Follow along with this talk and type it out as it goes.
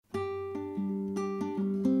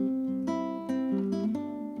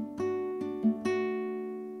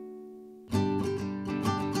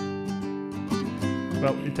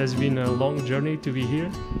Well, it has been a long journey to be here.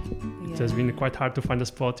 Yeah. It has been quite hard to find a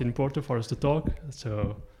spot in Porto for us to talk.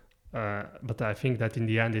 But I think that in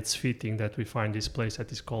the end, it's fitting that we find this place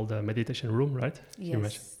that is called the meditation room, right? You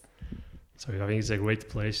mentioned. Yes. So I think it's a great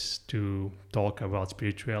place to talk about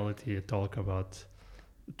spirituality,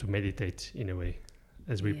 to meditate in a way,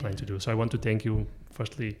 as we plan to do. So I want to thank you,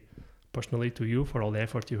 firstly, personally to you for all the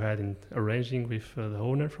effort you had in arranging with the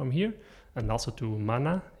owner from here, and also to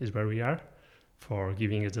Mana, is where we are, for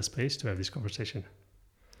giving us the space to have this conversation.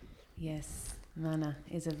 Yes, Mana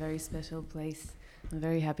is a very special place. I'm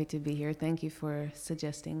very happy to be here. Thank you for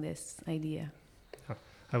suggesting this idea.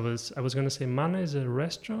 I was going to say Mana is a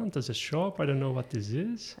restaurant, as a shop. I don't know what this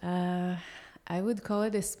is. I would call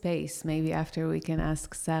it a space. Maybe after we can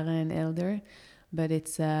ask Sarah and Elder, but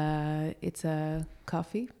it's a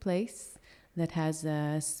coffee place that has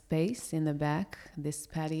a space in the back. This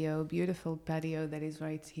patio, beautiful patio that is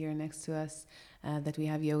right here next to us. That we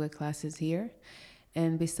have yoga classes here.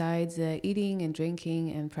 And besides eating and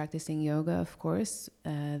drinking and practicing yoga, of course,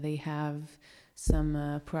 they have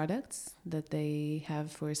some products that they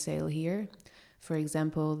have for sale here. For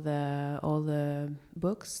example, all the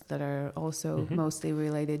books that are also mostly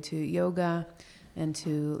related to yoga and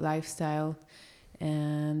to lifestyle.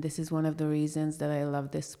 And this is one of the reasons that I love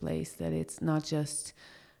this place, that it's not just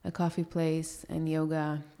a coffee place and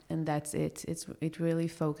yoga and that's it. It really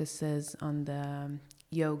focuses on the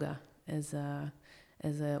yoga as a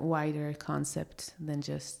wider concept than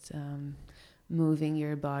just moving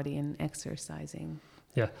your body and exercising.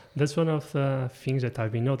 Yeah, that's one of the things that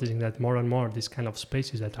I've been noticing, that more and more these kind of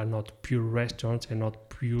spaces that are not pure restaurants and not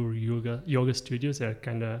pure yoga studios, they're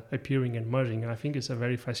kind of appearing and merging. And I think it's a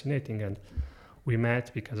very fascinating. And we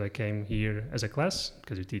met because I came here as a class,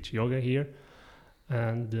 because we teach yoga here.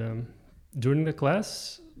 And during the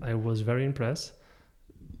class, I was very impressed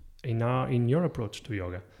in your approach to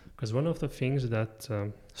yoga. Because one of the things that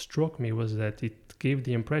struck me was that it gave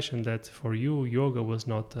the impression that for you, yoga was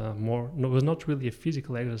not really a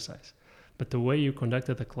physical exercise, but the way you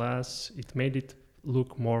conducted the class, it made it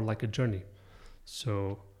look more like a journey.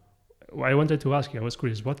 So I wanted to ask you, I was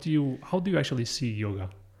curious, how do you actually see yoga?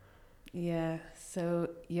 Yeah, so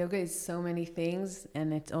yoga is so many things,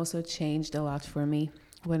 and it also changed a lot for me.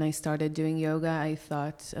 When I started doing yoga, I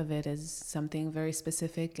thought of it as something very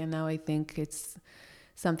specific, and now I think it's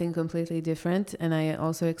something completely different. And I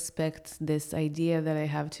also expect this idea that I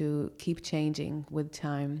have to keep changing with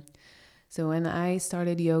time. So when I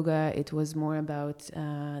started yoga, it was more about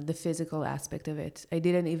the physical aspect of it. I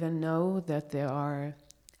didn't even know that there are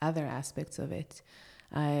other aspects of it.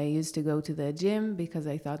 I used to go to the gym because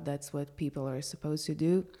I thought that's what people are supposed to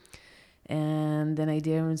do. And then I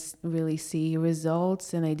didn't really see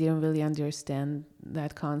results, and I didn't really understand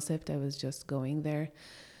that concept. I was just going there.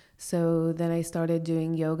 So then I started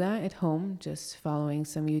doing yoga at home, just following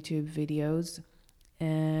some YouTube videos,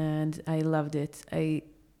 and I loved it. I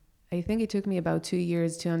think it took me about 2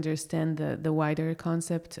 years to understand the wider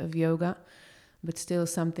concept of yoga, but still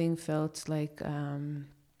something felt like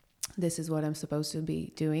this is what I'm supposed to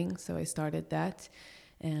be doing. So I started that,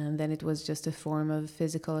 and then it was just a form of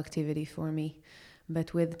physical activity for me.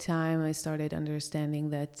 But with time, I started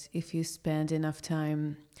understanding that if you spend enough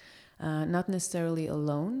time not necessarily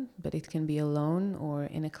alone, but it can be alone or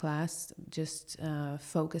in a class, just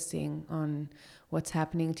focusing on what's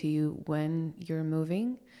happening to you when you're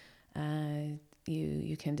moving,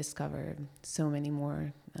 you can discover so many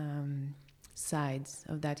more sides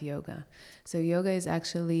of that yoga. So yoga is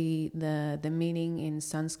actually the meaning in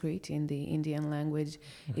Sanskrit, in the Indian language.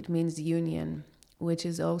 It means union, which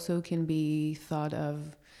is also can be thought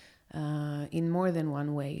of in more than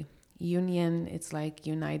one way. Union, it's like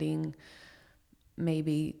uniting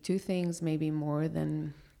maybe two things, maybe more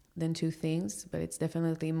than two things, but it's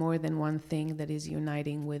definitely more than one thing that is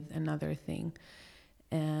uniting with another thing.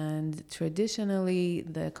 And traditionally,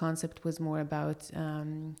 the concept was more about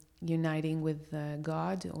uniting with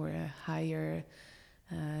God or a higher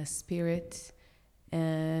spirit.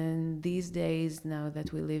 And these days, now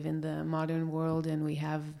that we live in the modern world and we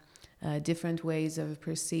have different ways of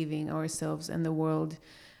perceiving ourselves and the world,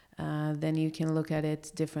 then you can look at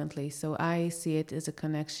it differently. So I see it as a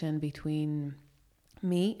connection between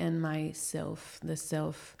me and myself, the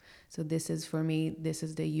self. So this is, for me, this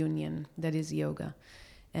is the union that is yoga.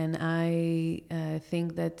 And I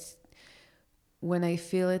think that when I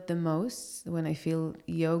feel it the most, when I feel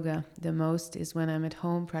yoga the most, is when I'm at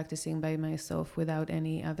home practicing by myself without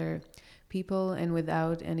any other people and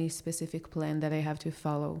without any specific plan that I have to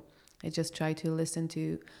follow. I just try to listen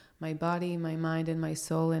to my body, my mind, and my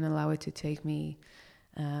soul, and allow it to take me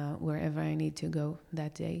wherever I need to go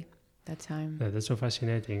that day. that time. That's so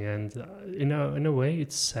fascinating, and in a way,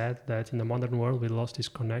 it's sad that in the modern world we lost this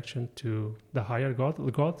connection to the higher God.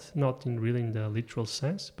 God, not in really in the literal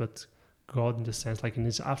sense, but God in the sense like in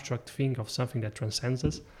this abstract thing of something that transcends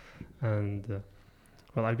us. And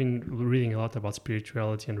well, I've been reading a lot about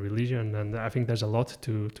spirituality and religion, and I think there's a lot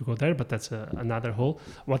to go there. But that's another whole.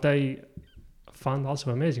 What I found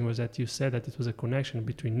also amazing was that you said that it was a connection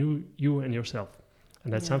between you and yourself.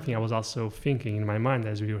 And that's something I was also thinking in my mind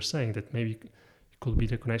as we were saying, that maybe it could be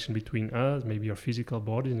the connection between us, maybe your physical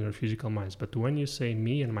bodies and your physical minds. But when you say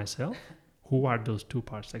me and myself, who are those two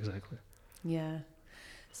parts exactly? Yeah.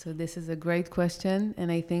 So this is a great question.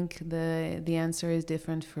 And I think the answer is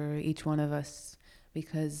different for each one of us,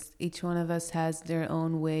 because each one of us has their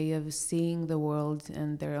own way of seeing the world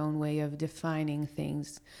and their own way of defining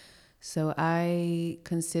things. So I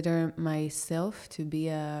consider myself to be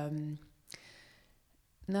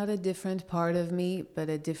not a different part of me, but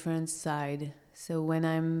a different side. So when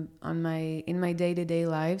I'm in my day-to-day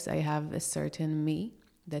lives, I have a certain me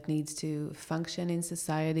that needs to function in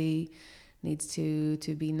society, needs to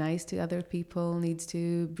be nice to other people, needs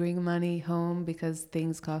to bring money home because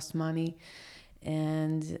things cost money.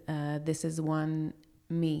 And this is one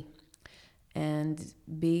me. And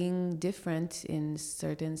being different in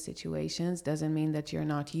certain situations doesn't mean that you're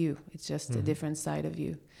not you. It's just a different side of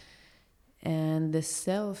you. And the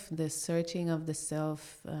self, the searching of the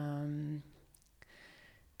self can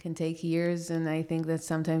take years. And I think that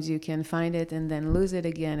sometimes you can find it and then lose it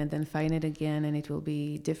again and then find it again, and it will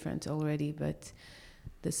be different already. But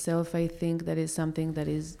the self, I think that is something that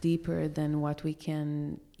is deeper than what we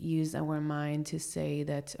can use our mind to say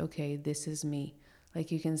that, okay, this is me. Like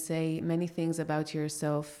you can say many things about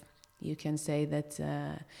yourself. You can say that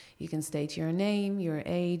you can state your name, your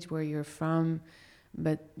age, where you're from,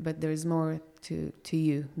 but there's more to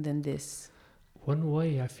you than this. One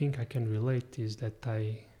way I think I can relate is that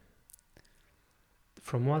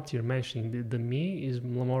from what you're mentioning, the me is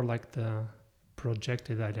more like the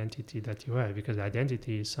projected identity that you have, because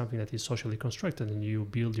identity is something that is socially constructed and you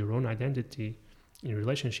build your own identity in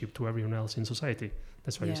relationship to everyone else in society.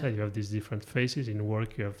 That's why you said you have these different phases. In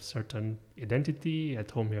work you have certain identity, at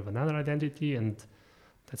home you have another identity, and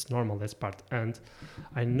that's normal, that's part. And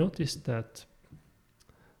I noticed that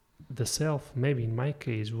the self, maybe in my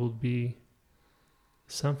case, would be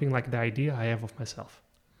something like the idea I have of myself.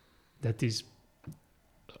 That is,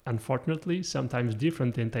 unfortunately, sometimes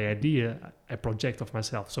different than the idea I project of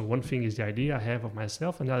myself. So one thing is the idea I have of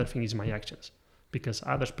myself, and the other thing is my actions. Because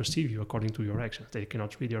others perceive you according to your actions. They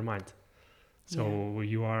cannot read your mind. So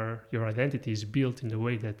your identity is built in the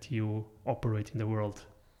way that you operate in the world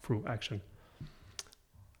through action.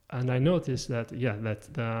 And I noticed that,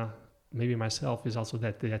 maybe myself is also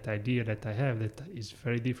that idea that I have that is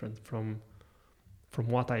very different from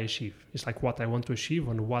what I achieve. It's like what I want to achieve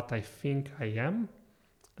and what I think I am,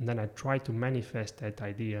 and then I try to manifest that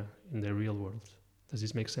idea in the real world. Does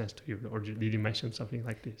this make sense to you, or did you mention something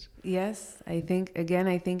like this? Yes, I think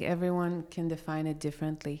everyone can define it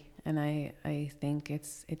differently, and I think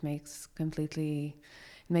it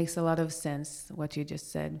makes a lot of sense what you just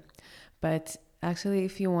said. But actually,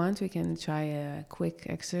 if you want, we can try a quick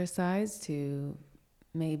exercise to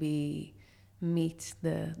maybe meet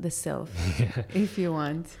the self, if you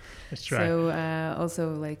want. Let's try. So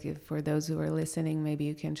also, like for those who are listening, maybe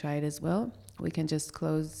you can try it as well. We can just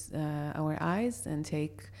close our eyes and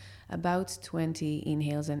take about 20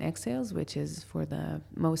 inhales and exhales, which is for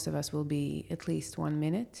most of us will be at least 1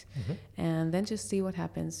 minute. And then just see what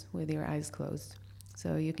happens with your eyes closed.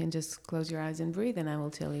 So you can just close your eyes and breathe, and I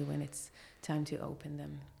will tell you when it's time to open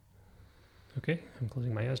them. Okay, I'm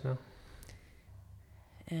closing my eyes now.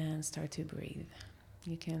 And start to breathe.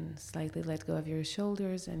 You can slightly let go of your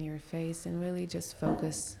shoulders and your face and really just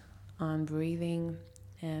focus on breathing.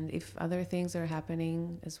 And if other things are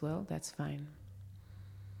happening as well, that's fine.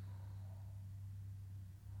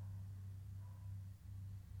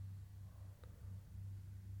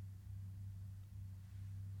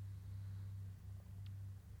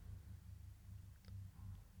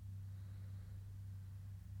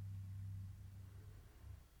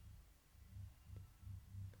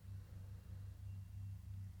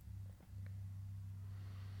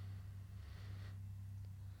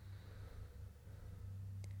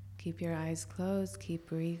 Keep your eyes closed, keep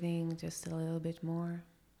breathing just a little bit more.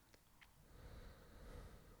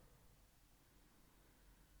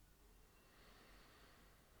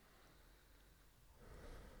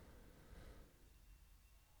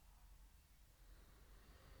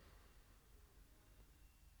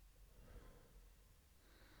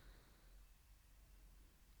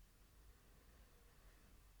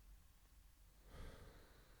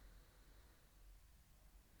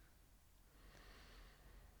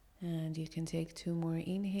 And you can take 2 more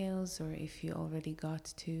inhales, or if you already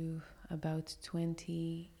got to about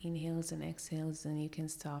 20 inhales and exhales, then you can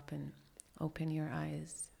stop and open your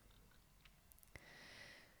eyes.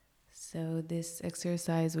 So this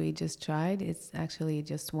exercise we just tried, it's actually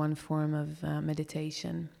just one form of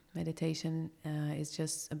meditation. Meditation is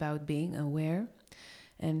just about being aware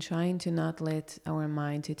and trying to not let our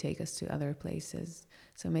mind to take us to other places.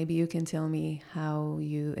 So maybe you can tell me how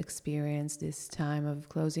you experience this time of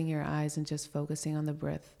closing your eyes and just focusing on the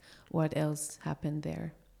breath. What else happened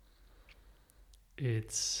there?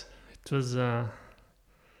 It was a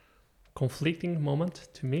conflicting moment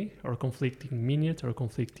to me, or conflicting minute, or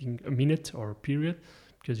conflicting a minute or period,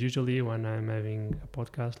 because usually when I'm having a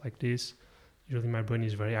podcast like this, usually my brain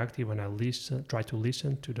is very active when I try to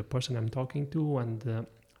listen to the person I'm talking to, and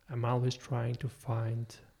I'm always trying to find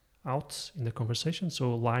outs in the conversation,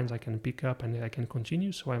 so lines I can pick up and I can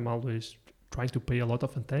continue. So I'm always trying to pay a lot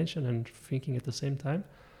of attention and thinking at the same time.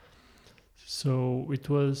 So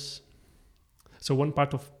one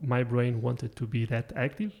part of my brain wanted to be that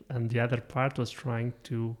active, and the other part was trying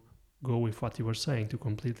to go with what you were saying, to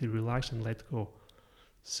completely relax and let go.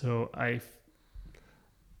 So I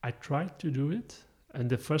tried to do it, and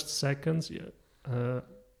the first seconds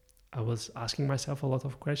I was asking myself a lot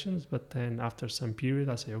of questions, but then after some period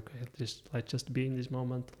I say, okay, let's just be in this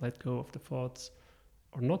moment, let go of the thoughts,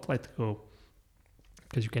 or not let go,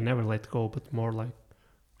 because you can never let go, but more like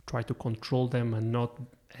try to control them and not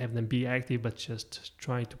have them be active, but just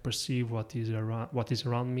try to perceive what is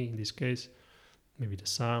around me. In this case, maybe the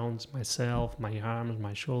sounds, myself, my arms,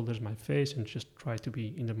 my shoulders, my face, and just try to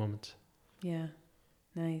be in the moment. Yeah,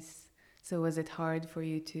 nice. So was it hard for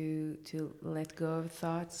you to let go of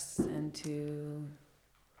thoughts and to...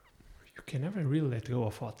 You can never really let go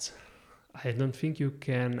of thoughts. I don't think you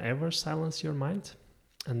can ever silence your mind.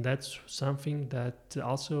 And that's something that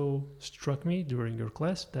also struck me during your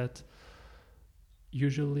class, that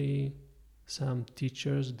usually some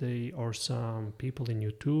teachers, or some people in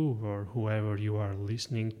YouTube, or whoever you are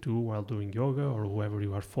listening to while doing yoga, or whoever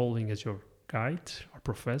you are following as your guide or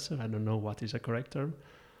professor, I don't know what is a correct term.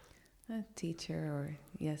 A teacher, or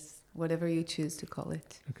yes, whatever you choose to call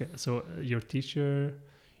it. Okay, so your teacher,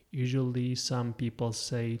 usually some people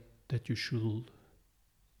say that you should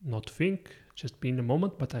not think, just be in the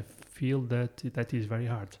moment, but I feel that is very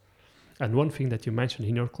hard. And one thing that you mentioned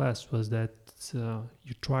in your class was that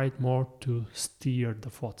you tried more to steer the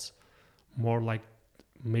thoughts, more like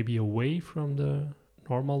maybe away from the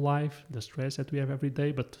normal life, the stress that we have every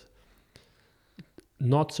day, but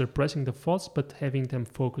not suppressing the thoughts, but having them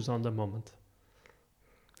focus on the moment.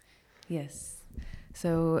 Yes.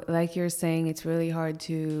 So like you're saying, it's really hard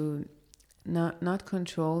to not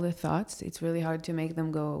control the thoughts. It's really hard to make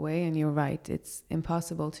them go away. And you're right, it's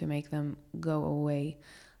impossible to make them go away.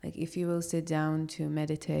 Like if you will sit down to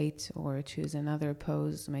meditate or choose another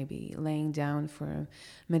pose, maybe laying down for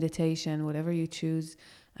meditation, whatever you choose,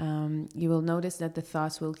 you will notice that the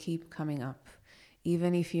thoughts will keep coming up.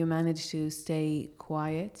 Even if you manage to stay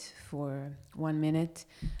quiet for 1 minute,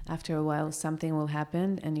 after a while something will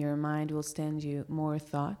happen and your mind will send you more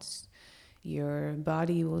thoughts. Your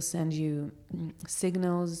body will send you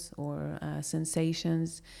signals or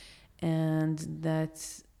sensations, and that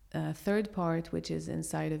third part, which is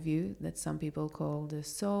inside of you, that some people call the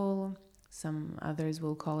soul, some others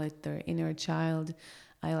will call it their inner child.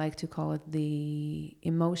 I like to call it the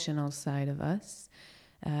emotional side of us.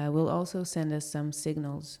 Will also send us some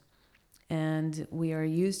signals. And we are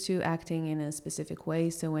used to acting in a specific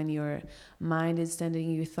way. So when your mind is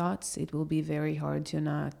sending you thoughts, it will be very hard to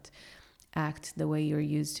not act the way you're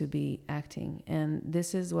used to be acting. And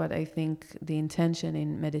this is what I think the intention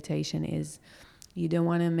in meditation is. You don't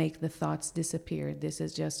want to make the thoughts disappear. This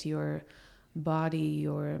is just your body,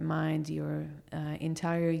 your mind, your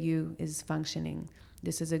entire you is functioning.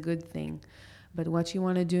 This is a good thing. But what you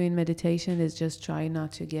want to do in meditation is just try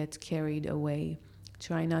not to get carried away.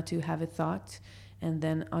 Try not to have a thought and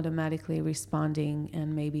then automatically responding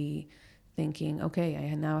and maybe thinking, okay,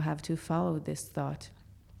 I now have to follow this thought,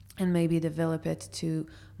 and maybe develop it to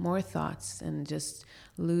more thoughts and just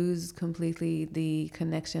lose completely the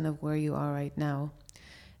connection of where you are right now.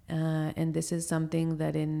 And this is something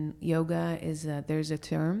that in yoga is there's a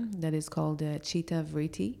term that is called chitta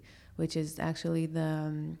vritti, which is actually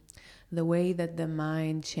the way that the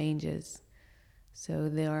mind changes. So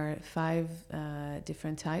there are 5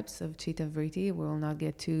 different types of chitta vritti. We will not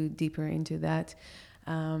get too deeper into that.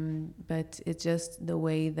 But it's just the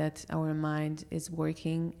way that our mind is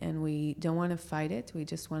working, and we don't want to fight it. We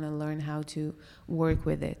just want to learn how to work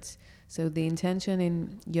with it. So the intention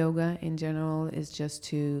in yoga in general is just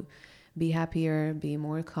to be happier, be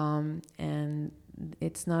more calm. And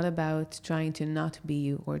it's not about trying to not be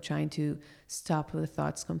you or trying to stop the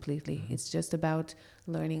thoughts completely. It's just about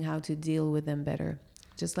learning how to deal with them better.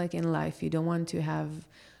 Just like in life, you don't want to have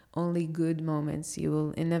only good moments. You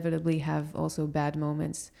will inevitably have also bad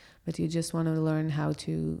moments, but you just want to learn how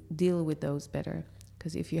to deal with those better.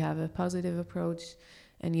 Because if you have a positive approach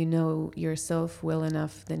and you know yourself well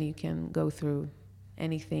enough, then you can go through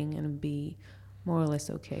anything and be more or less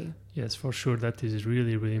okay. Yes, for sure. That is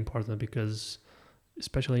really, really important because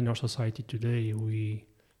especially in our society today, we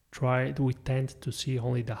tend to see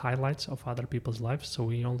only the highlights of other people's lives. So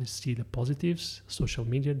we only see the positives. Social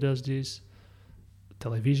media does this.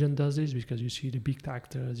 Television does this because you see the big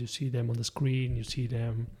actors, you see them on the screen, you see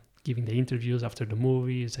them giving the interviews after the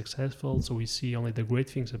movie is successful. So we see only the great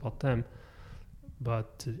things about them.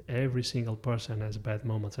 But every single person has bad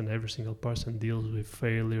moments, and every single person deals with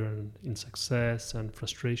failure and insuccess and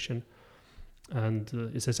frustration. And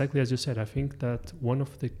it's exactly as you said. I think that one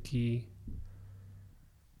of the key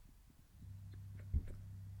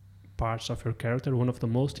parts of your character, one of the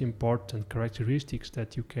most important characteristics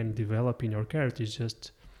that you can develop in your character is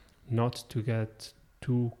just not to get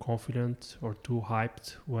too confident or too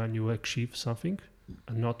hyped when you achieve something,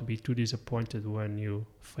 and not to be too disappointed when you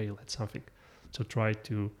fail at something. So try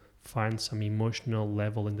to find some emotional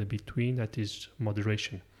level in the between that is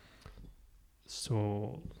moderation.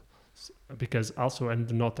 So, because also, and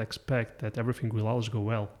do not expect that everything will always go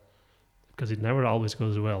well, because it never always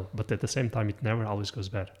goes well, but at the same time, it never always goes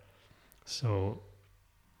bad. So,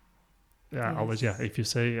 yeah, always, yeah,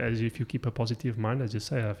 if you keep a positive mind, as you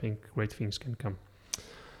say, I think great things can come.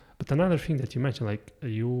 But another thing that you mentioned, like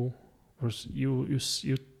you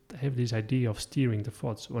have this idea of steering the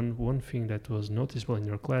thoughts. One thing that was noticeable in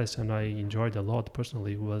your class, and I enjoyed a lot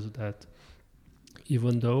personally, was that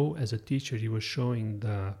even though as a teacher you were showing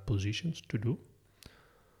the positions to do,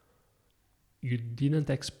 you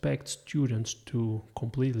didn't expect students to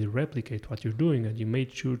completely replicate what you're doing, and you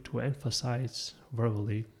made sure to emphasize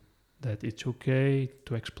verbally that it's okay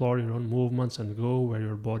to explore your own movements and go where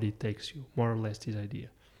your body takes you, more or less this idea.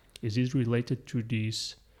 Is this related to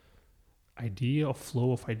this idea of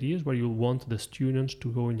flow of ideas where you want the students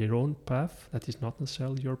to go in their own path that is not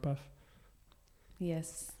necessarily your path?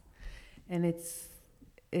 Yes. And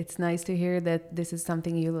it's nice to hear that this is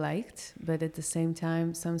something you liked, but at the same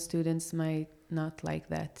time some students might not like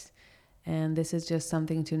that. And this is just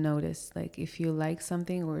something to notice. Like if you like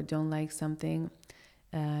something or don't like something,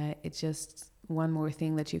 it's just one more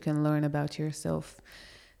thing that you can learn about yourself.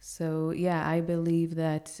 So yeah, I believe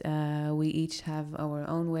that we each have our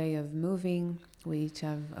own way of moving, we each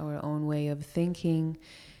have our own way of thinking,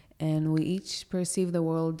 and we each perceive the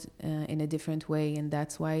world in a different way. And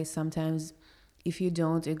that's why sometimes if you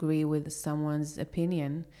don't agree with someone's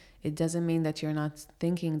opinion, it doesn't mean that you're not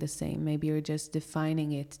thinking the same. Maybe you're just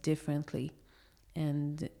defining it differently.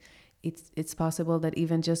 And it's possible that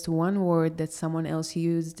even just one word that someone else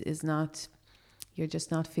used is not, you're just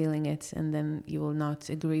not feeling it, and then you will not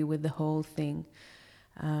agree with the whole thing.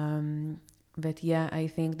 But yeah, I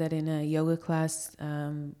think that in a yoga class,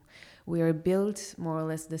 we are built more or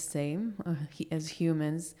less the same as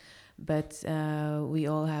humans, but we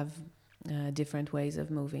all have different ways of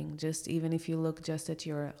moving. Just even if you look just at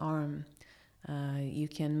your arm, you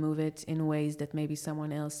can move it in ways that maybe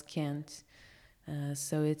someone else can't.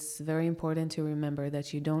 So it's very important to remember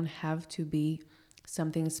that you don't have to be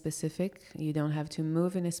something specific. You don't have to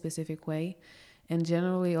move in a specific way. And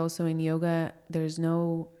generally also in yoga, there's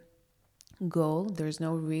no goal. There's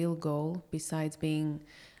no real goal besides being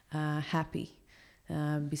happy.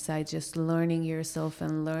 Besides just learning yourself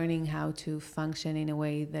and learning how to function in a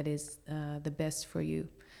way that is the best for you.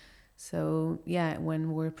 So yeah,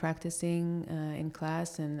 when we're practicing in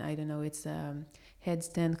class, and I don't know, it's a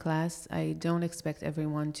headstand class, I don't expect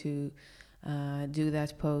everyone to do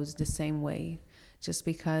that pose the same way, just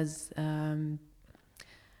because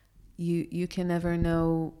you can never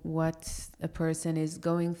know what a person is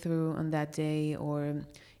going through on that day, or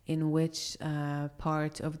in which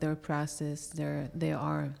part of their process they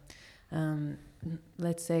are.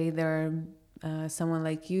 Let's say they're someone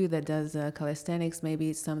like you that does calisthenics,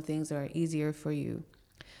 maybe some things are easier for you,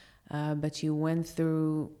 but you went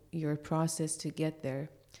through your process to get there.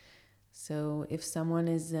 So if someone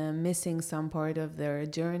is missing some part of their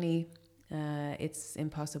journey, it's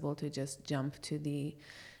impossible to just jump to the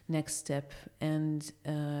next step. And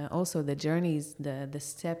also the journeys, the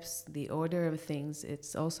steps, the order of things,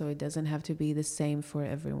 it doesn't have to be the same for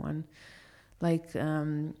everyone. Like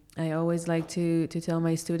I always like to tell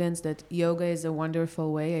my students that yoga is a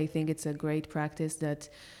wonderful way. I think it's a great practice that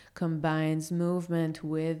combines movement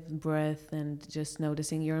with breath and just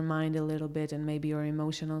noticing your mind a little bit and maybe your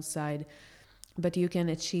emotional side. But you can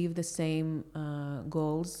achieve the same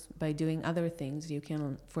goals by doing other things. You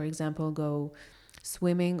can, for example, go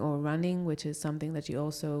swimming or running, which is something that you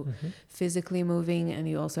also physically moving, and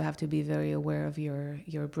you also have to be very aware of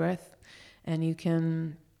your breath. And you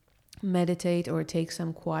can meditate or take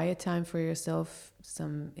some quiet time for yourself,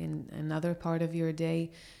 some in another part of your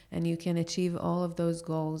day, and you can achieve all of those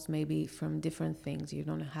goals maybe from different things. You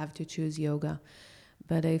don't have to choose yoga.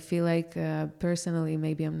 But I feel like personally,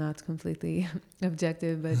 maybe I'm not completely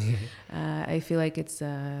objective, but I feel like it's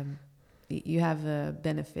you have a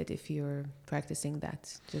benefit if you're practicing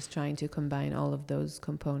that, just trying to combine all of those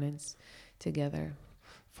components together.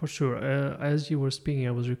 For sure. As you were speaking,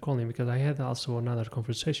 I was recalling, because I had also another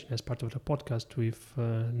conversation as part of the podcast with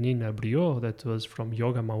Nina Brio, that was from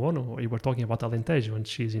Yoga Maono. We were talking about Alentejo, and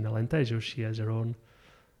she's in Alentejo. She has her own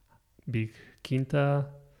big quinta,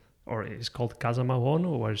 or it's called Casa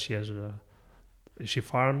Maono, where she has she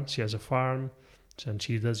has a farm, and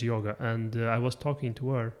she does yoga. And I was talking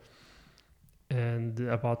to her and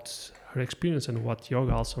about her experience and what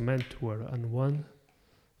yoga also meant to her. And one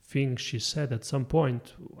thing she said at some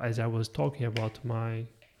point, as I was talking about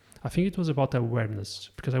I think it was about awareness,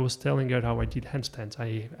 because I was telling her how I did handstands.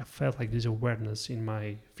 I felt like this awareness in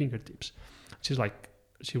my fingertips.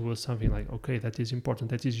 She was something like, okay, that is important.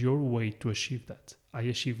 That is your way to achieve that. I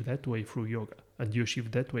achieve that way through yoga, and you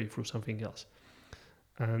achieve that way through something else.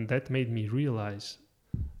 And that made me realize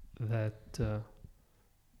that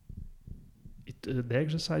the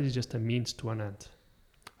exercise is just a means to an end.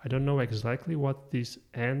 I don't know exactly what this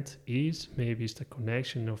end is. Maybe it's the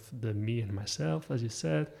connection of the me and myself, as you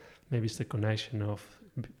said. Maybe it's the connection of,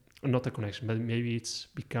 not a connection, but maybe it's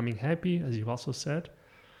becoming happy, as you also said.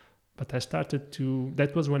 But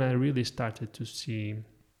that was when I really started to see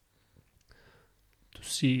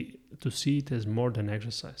it as more than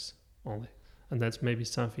exercise only. And that's maybe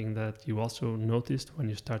something that you also noticed when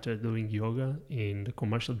you started doing yoga in the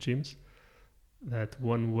commercial gyms, that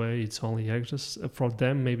one way it's only exercise. For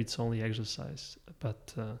them, maybe it's only exercise,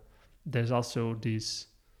 but there's also this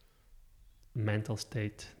mental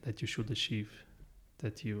state that you should achieve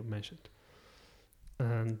that you mentioned.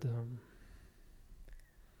 And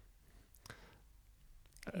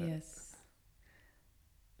yes.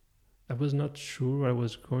 I was not sure where I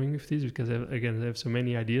was going with this, because I have so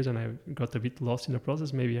many ideas and I got a bit lost in the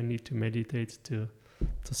process. Maybe I need to meditate to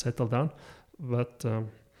settle down. But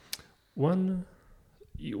one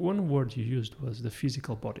word you used was the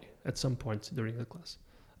physical body at some point during the class.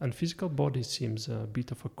 And physical body seems a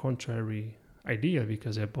bit of a contrary idea,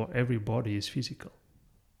 because every body is physical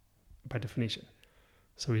by definition.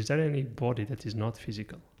 So is there any body that is not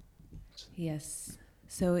physical? Yes.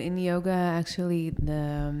 So in yoga, actually,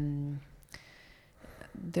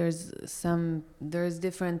 there's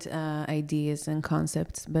different ideas and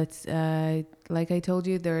concepts, but like I told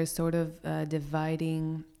you, there is sort of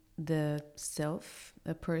dividing the self,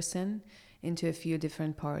 a person, into a few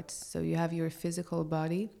different parts. So you have your physical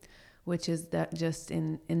body, which is that just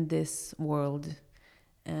in this world.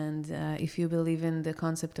 And if you believe in the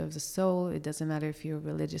concept of the soul, it doesn't matter if you're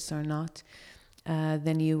religious or not,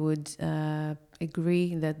 then you would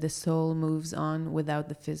agree that the soul moves on without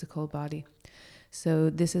the physical body. So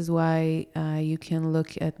this is why you can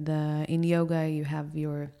look at in yoga, you have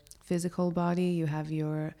your physical body, you have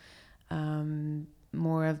your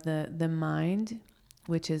more of the mind,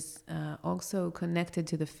 which is also connected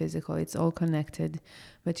to the physical. It's all connected,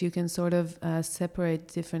 but you can sort of separate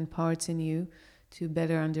different parts in you to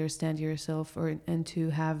better understand yourself, and to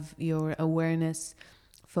have your awareness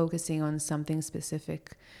focusing on something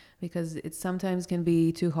specific, because it sometimes can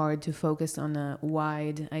be too hard to focus on a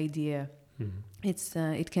wide idea.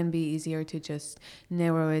 Mm-hmm. It can be easier to just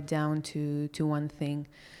narrow it down to one thing.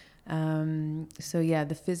 So yeah,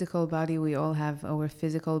 the physical body, we all have our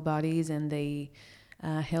physical bodies, and they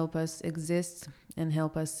help us exist and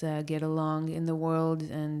help us get along in the world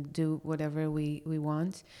and do whatever we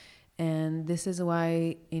want. And this is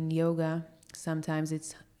why in yoga, sometimes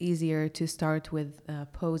it's easier to start with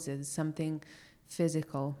poses, something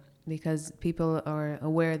physical, because people are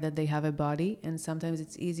aware that they have a body, and sometimes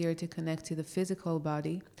it's easier to connect to the physical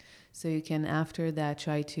body. So you can, after that,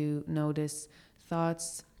 try to notice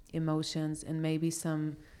thoughts, emotions, and maybe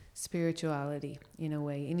some spirituality in a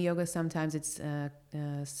way. In yoga, sometimes it's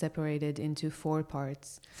separated into 4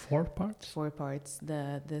 parts. 4 parts? 4 parts.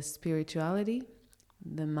 The spirituality,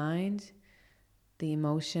 the mind, the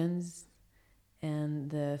emotions, and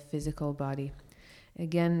the physical body.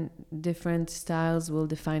 Again, different styles will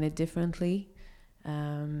define it differently,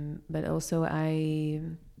 but also I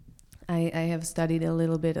I have studied a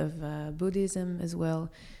little bit of Buddhism as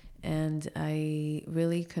well, and I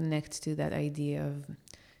really connect to that idea of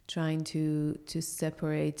trying to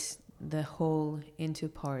separate the whole into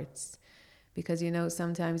parts. Because,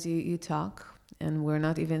 sometimes you talk and we're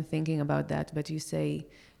not even thinking about that, but you say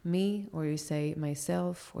me, or you say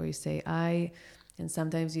myself, or you say I, and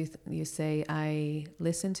sometimes you say I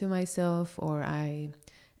listen to myself, or I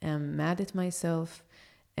am mad at myself.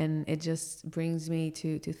 And it just brings me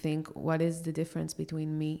to think, what is the difference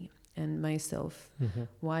between me and myself? Mm-hmm.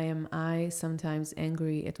 Why am I sometimes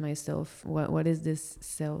angry at myself? What is this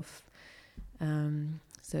self?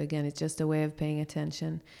 So again, it's just a way of paying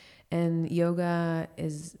attention. And yoga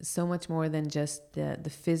is so much more than just the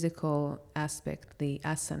physical aspect, the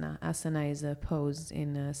asana. Asana is a pose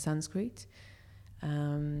in Sanskrit.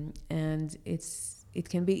 And it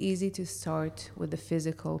can be easy to start with the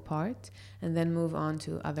physical part and then move on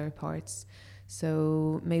to other parts.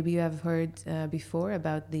 So maybe you have heard before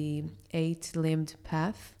about the 8-limbed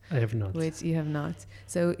path. I have not. Which you have not.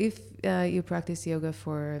 So if you practice yoga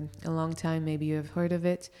for a long time, maybe you have heard of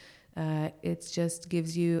it. It just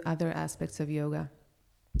gives you other aspects of yoga.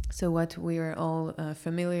 So what we are all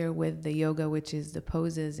familiar with, the yoga, which is the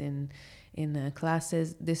poses in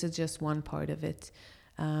classes, this is just one part of it.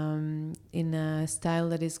 In a style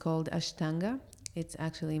that is called Ashtanga, it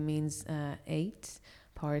actually means 8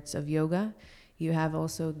 parts of yoga. You have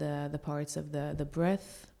also the parts of the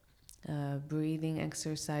breath, breathing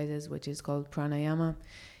exercises, which is called pranayama.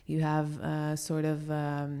 You have sort of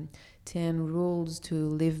 10 rules to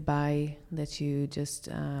live by, that you just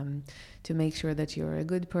to make sure that you're a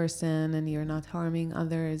good person and you're not harming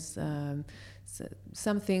others. So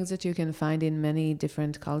some things that you can find in many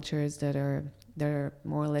different cultures that are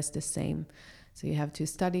more or less the same. So you have to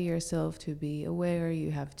study yourself to be aware. You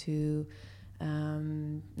have to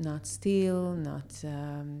not steal, not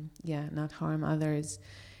harm others.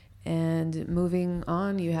 And moving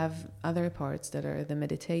on, you have other parts that are the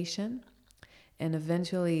meditation. And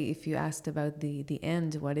eventually, if you asked about the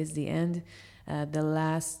end, what is the end? The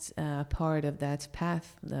last part of that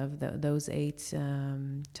path of those 8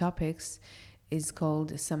 topics is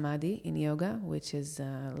called samadhi in yoga, which is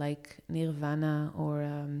like nirvana or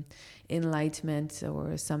enlightenment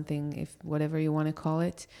or something, if whatever you want to call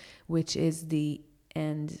it, which is the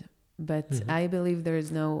end. But I believe there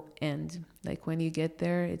is no end. Like when you get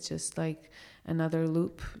there, it's just like another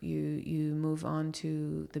loop. You move on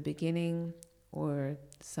to the beginning or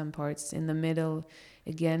some parts in the middle.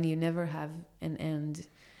 Again, you never have an end.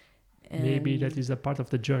 And maybe that is a part of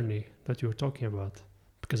the journey that you're talking about.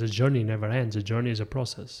 Because a journey never ends. A journey is a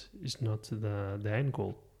process. It's not the end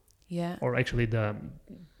goal. Yeah. Or actually the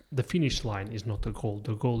finish line is not the goal.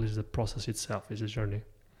 The goal is the process itself, is a journey.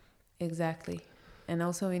 Exactly. And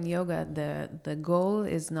also in yoga, the goal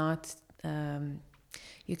is not,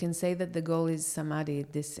 you can say that the goal is samadhi,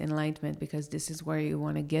 this enlightenment, because this is where you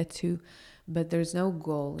want to get to, but there's no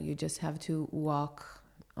goal. You just have to walk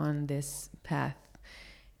on this path.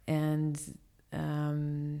 And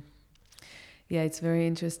it's very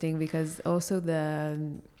interesting because also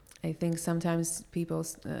I think sometimes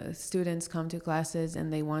students come to classes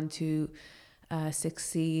and they want to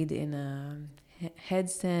succeed in a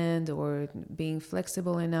headstand or being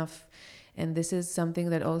flexible enough, and this is something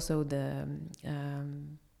that also the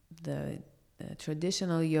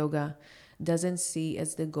traditional yoga doesn't see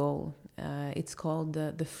as the goal. It's called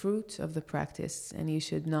the fruit of the practice, and you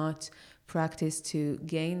should not practice to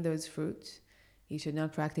gain those fruits. You should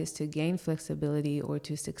not practice to gain flexibility or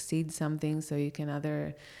to succeed something so you can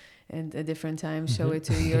and a different time show it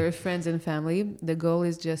to your friends and family. The goal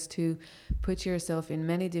is just to put yourself in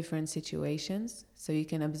many different situations so you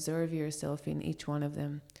can observe yourself in each one of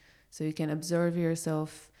them. So you can observe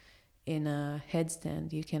yourself in a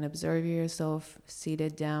headstand. You can observe yourself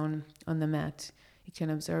seated down on the mat. You can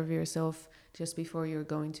observe yourself just before you're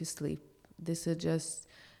going to sleep. This is just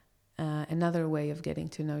another way of getting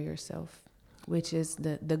to know yourself, which is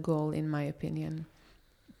the goal, in my opinion.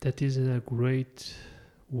 That is a great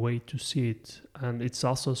way to see it, and it's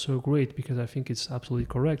also so great because I think it's absolutely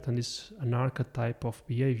correct, and it's an archetype of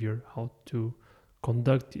behavior, how to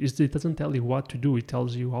conduct. It doesn't tell you what to do, it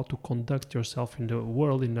tells you how to conduct yourself in the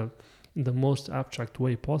world in the most abstract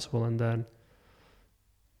way possible, and then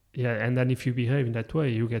if you behave in that way,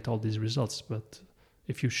 you get all these results. But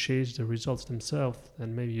if you chase the results themselves,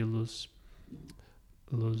 then maybe you lose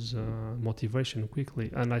motivation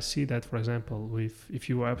quickly. And I see that, for example, if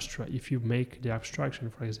you make the abstraction,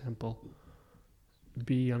 for example,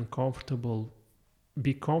 be comfortable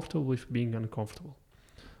with being uncomfortable,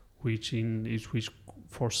 which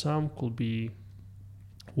for some could be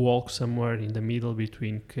walk somewhere in the middle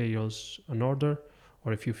between chaos and order.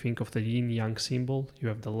 Or if you think of the yin-yang symbol, you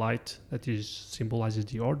have the light that symbolizes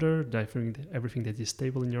the order, everything that is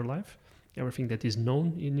stable in your life, everything that is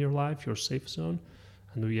known in your life, your safe zone.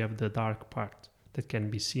 And we have the dark part that can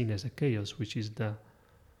be seen as a chaos, which is the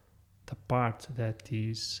part that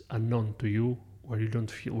is unknown to you, where you don't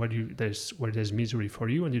feel, where there's misery for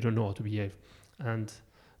you and you don't know how to behave. And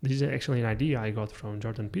this is actually an idea I got from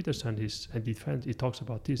Jordan Peterson. He talks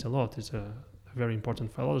about this a lot. He's a very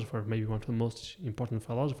important philosopher, maybe one of the most important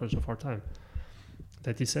philosophers of our time,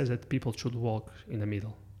 that he says that people should walk in the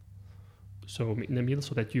middle. So in the middle,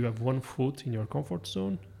 so that you have one foot in your comfort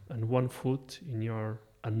zone and one foot in your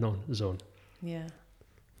unknown zone. Yeah.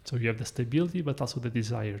 So you have the stability, but also the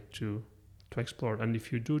desire to explore. And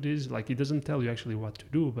if you do this, like, it doesn't tell you actually what to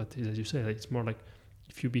do, but as you say, it's more like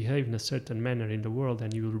if you behave in a certain manner in the world,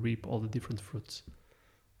 then you will reap all the different fruits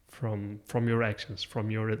from your actions,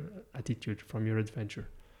 from your attitude, from your adventure.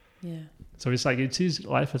 Yeah. So it's like it sees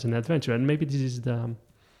life as an adventure, and maybe this is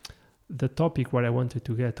the topic where I wanted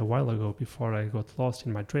to get a while ago before I got lost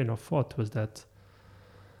in my train of thought, was that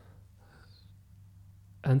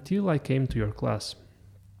until I came to your class,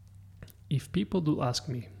 if people do ask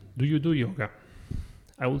me, do you do yoga?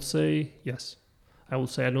 I would say yes. I would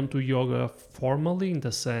say I don't do yoga formally in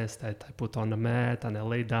the sense that I put on a mat and I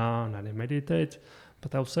lay down and I meditate,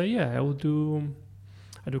 but I would say, yeah, I do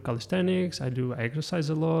calisthenics, I exercise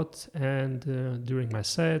a lot, and during my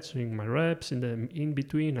sets, during my reps, in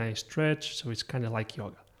between, I stretch, so it's kind of like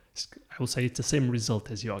yoga. I would say it's the same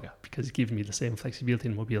result as yoga because it gives me the same flexibility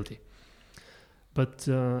and mobility. But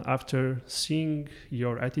after seeing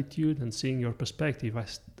your attitude and seeing your perspective,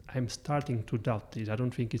 I'm starting to doubt this. I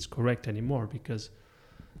don't think it's correct anymore, because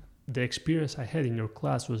the experience I had in your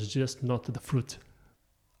class was just not the fruit.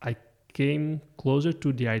 I came closer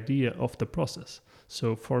to the idea of the process.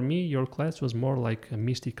 So for me, your class was more like a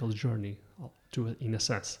mystical journey, in a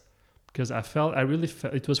sense, because I really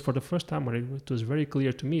felt it was for the first time when it was very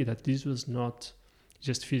clear to me that this was not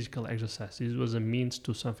just physical exercise. This was a means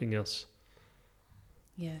to something else.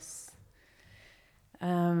 Yes.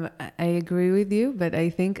 I agree with you, but I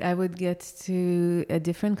think I would get to a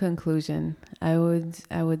different conclusion. I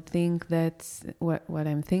would think that what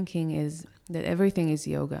I'm thinking is that everything is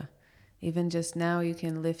yoga. Even just now, you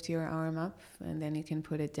can lift your arm up and then you can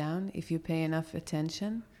put it down. If you pay enough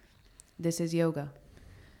attention, this is yoga.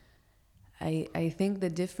 I think the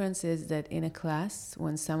difference is that in a class,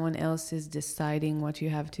 when someone else is deciding what you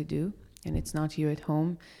have to do, and it's not you at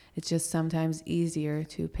home, it's just sometimes easier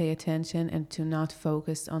to pay attention and to not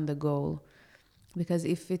focus on the goal. Because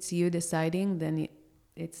if it's you deciding, then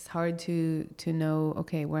it's hard to know,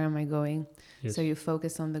 okay, where am I going? Yes. So you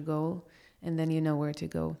focus on the goal, and then you know where to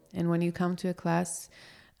go. And when you come to a class,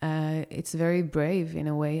 it's very brave in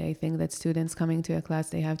a way. I think that students coming to a class,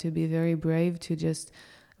 they have to be very brave to just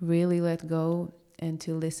really let go and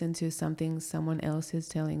to listen to something someone else is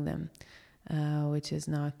telling them. Which is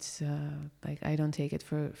not like, I don't take it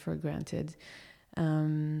for granted.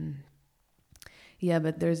 Yeah,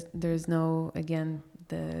 but there's no, again,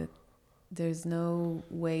 there's no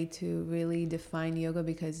way to really define yoga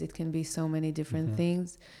because it can be so many different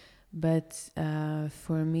things. But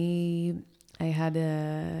for me, I have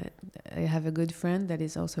a good friend that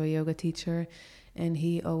is also a yoga teacher, and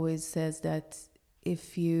he always says that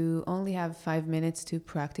if you only have 5 minutes to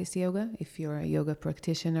practice yoga, if you're a yoga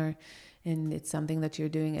practitioner, and it's something that you're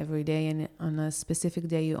doing every day, and on a specific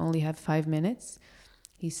day you only have 5 minutes,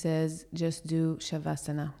 he says just do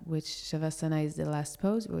Shavasana, which Shavasana is the last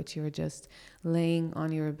pose, which you're just laying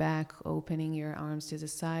on your back, opening your arms to the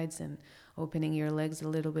sides and opening your legs a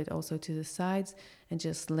little bit also to the sides, and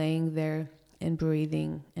just laying there and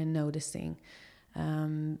breathing and noticing.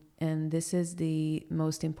 And this is the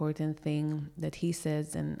most important thing that he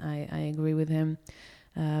says, and I agree with him.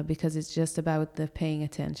 Because it's just about the paying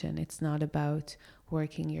attention. It's not about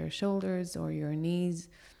working your shoulders or your knees.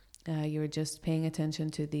 You're just paying attention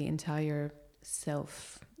to the entire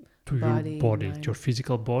self. To your body, mind. Your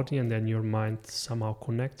physical body, and then your mind somehow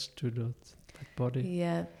connects to that body.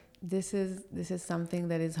 Yeah, this is something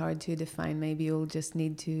that is hard to define. Maybe you'll just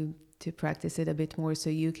need to practice it a bit more so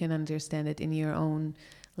you can understand it in your own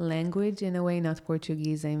language, in a way, not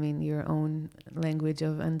Portuguese. I mean, your own language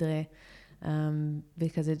of André.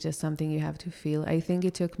 Because it's just something you have to feel. I think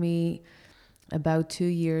it took me about 2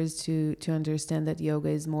 years to understand that yoga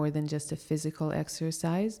is more than just a physical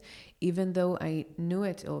exercise, even though I knew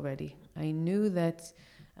it already. I knew that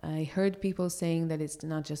I heard people saying that it's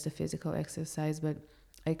not just a physical exercise, but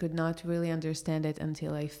I could not really understand it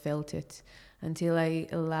until I felt it, until I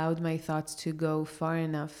allowed my thoughts to go far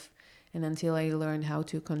enough And until I learned how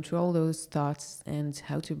to control those thoughts and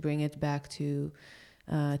how to bring it back to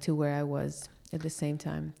where I was at the same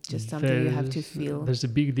time, just something you have to feel. There's a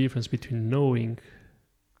big difference between knowing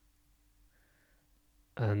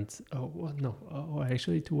and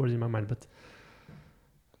actually two words in my mind, but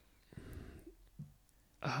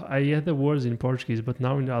I had the words in Portuguese, but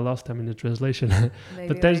now I lost them in the translation. Maybe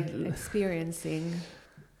but there's like experiencing.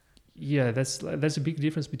 Yeah, there's a big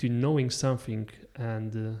difference between knowing something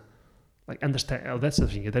and like understand. Oh, that's the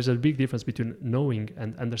thing. There's a big difference between knowing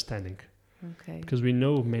and understanding. Okay. Because we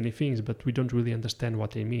know many things, but we don't really understand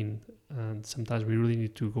what they mean, and sometimes we really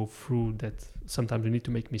need to go through that. Sometimes we need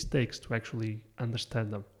to make mistakes to actually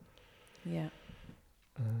understand them. Yeah.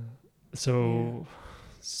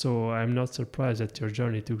 So I'm not surprised that your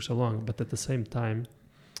journey took so long, but at the same time,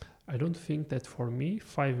 I don't think that for me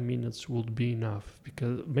 5 minutes would be enough,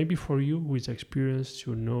 because maybe for you who is experienced,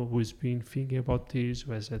 you know, who has been thinking about this,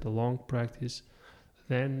 who has had a long practice,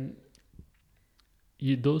 then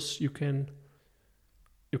you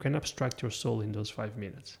can abstract your soul in those 5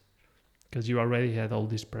 minutes, because you already had all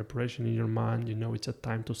this preparation in your mind. You know, it's a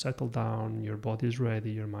time to settle down, your body is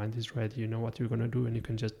ready, your mind is ready, you know what you're going to do, and you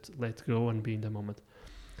can just let go and be in the moment.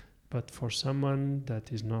 But for someone that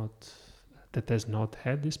has not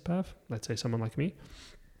had this path, let's say someone like me,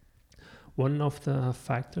 one of the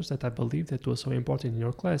factors that I believe that was so important in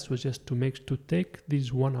your class was just to take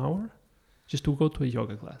this 1 hour just to go to a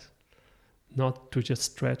yoga class. Not to just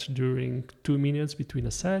stretch during 2 minutes between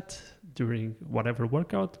a set, during whatever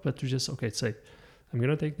workout, but to just, say, I'm going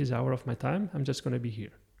to take this hour of my time, I'm just going to be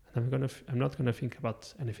here. And I'm not going to think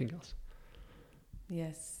about anything else.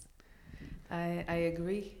 Yes. I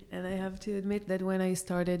agree, and I have to admit that when I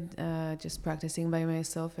started just practicing by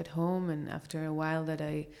myself at home, and after a while that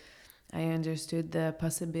I understood the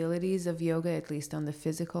possibilities of yoga, at least on the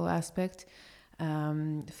physical aspect,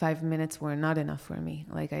 5 minutes were not enough for me.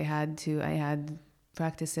 Like I had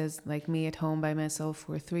practices like me at home by myself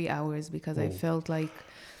for 3 hours, because I felt like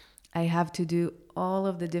I have to do all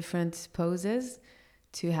of the different poses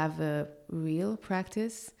to have a real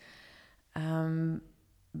practice.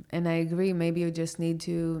 And I agree, maybe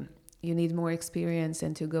you need more experience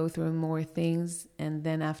and to go through more things, and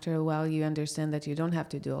then after a while you understand that you don't have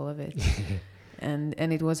to do all of it. And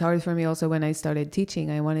it was hard for me also when I started teaching.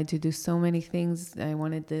 I wanted to do so many things. I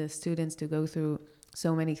wanted the students to go through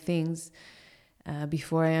so many things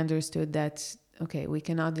before I understood that, okay, we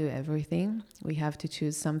cannot do everything. We have to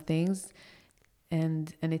choose some things,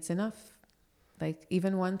 and it's enough. Like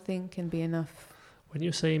even one thing can be enough. When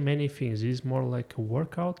you say many things, it's more like a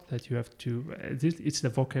workout that you have to... It's the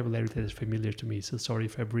vocabulary that is familiar to me. So sorry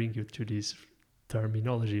if I bring you to this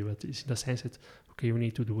terminology, but it's in the sense that, okay, you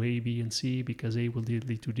need to do A, B, and C, because A will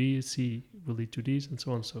lead to this, C will lead to this, and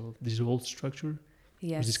so on. So this whole structure,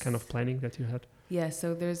 yes, this kind of planning that you had? Yeah,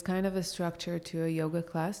 so there's kind of a structure to a yoga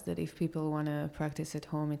class that if people want to practice at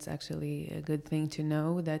home, it's actually a good thing to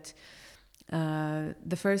know that...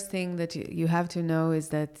 the first thing that you have to know is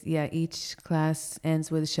that, each class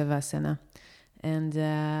ends with Shavasana. And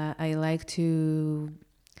I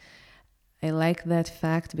like that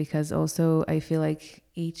fact, because also I feel like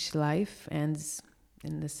each life ends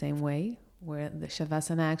in the same way, where the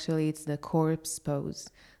Shavasana, actually, it's the corpse pose.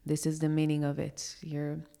 This is the meaning of it.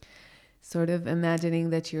 You're sort of imagining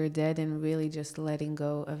that you're dead and really just letting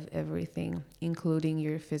go of everything, including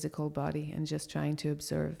your physical body, and just trying to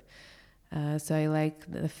observe. So I like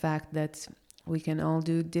the fact that we can all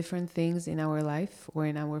do different things in our life or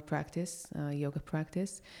in our practice, yoga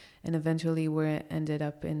practice, and eventually we're ended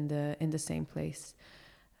up in the same place.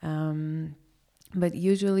 But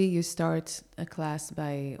usually you start a class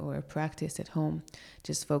or a practice at home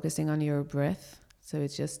just focusing on your breath. So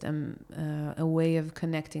it's just a way of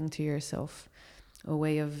connecting to yourself, a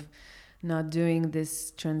way of not doing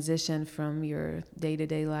this transition from your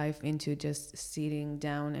day-to-day life into just sitting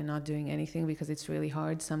down and not doing anything, because it's really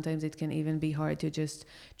hard. Sometimes it can even be hard to just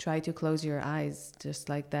try to close your eyes just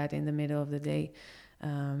like that in the middle of the day,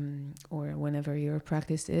 or whenever your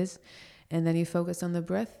practice is. And then you focus on the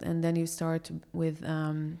breath, and then you start with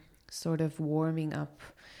sort of warming up,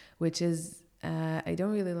 which is I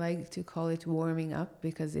don't really like to call it warming up,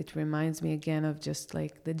 because it reminds me again of just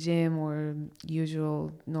like the gym or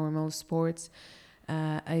usual normal sports.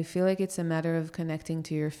 I feel like it's a matter of connecting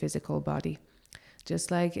to your physical body.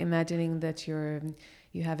 Just like imagining that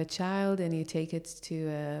you have a child and you take it to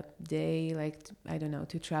a day, like, I don't know,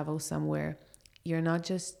 to travel somewhere. You're not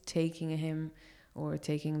just taking him or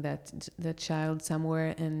taking that child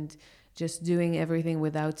somewhere and just doing everything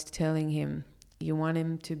without telling him you want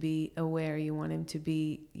him to be aware, you want to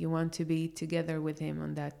be together with him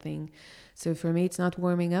on that thing. So for me, it's not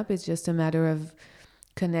warming up, it's just a matter of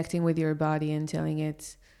connecting with your body and telling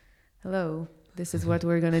it, hello, this is what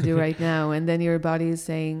we're going to do right now. And then your body is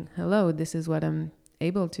saying, hello, this is what I'm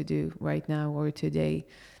able to do right now or today.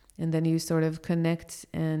 And then you sort of connect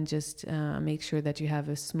and just make sure that you have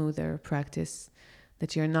a smoother practice,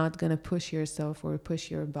 that you're not going to push yourself or push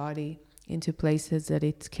your body into places that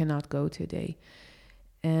it cannot go today.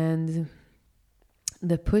 And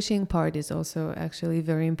the pushing part is also actually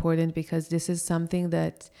very important, because this is something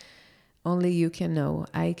that only you can know.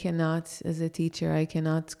 I cannot, as a teacher, I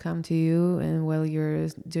cannot come to you and while you're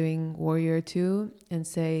doing Warrior 2 and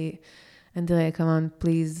say, Andrea, come on,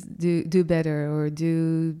 please do better or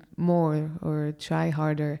do more or try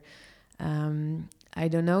harder. I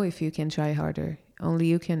don't know if you can try harder. Only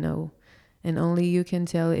you can know. And only you can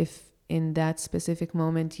tell if in that specific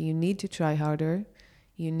moment you need to try harder.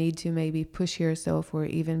 You need to maybe push yourself or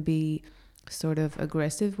even be sort of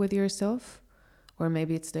aggressive with yourself. Or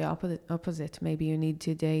maybe it's the opposite. Maybe you need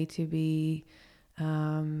today to be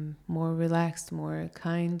more relaxed, more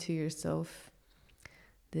kind to yourself.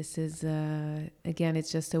 This is, again,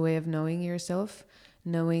 it's just a way of knowing yourself,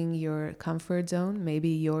 knowing your comfort zone. Maybe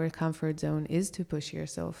your comfort zone is to push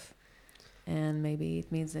yourself. And maybe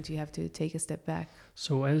it means that you have to take a step back.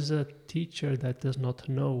 So as a teacher that does not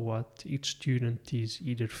know what each student is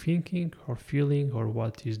either thinking or feeling or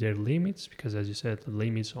what is their limits, because as you said, the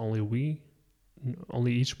limits only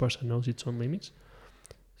each person knows its own limits.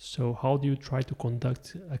 So how do you try to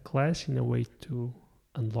conduct a class in a way to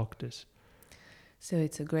unlock this? So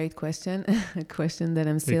it's a great question, a question that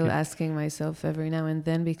I'm still asking myself every now and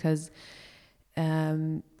then, because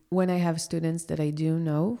when I have students that I do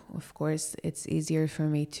know, of course, it's easier for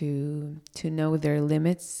me to know their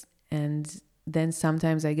limits. And then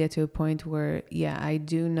sometimes I get to a point where, I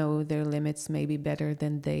do know their limits maybe better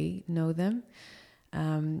than they know them.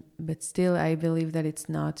 But still, I believe that it's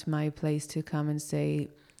not my place to come and say,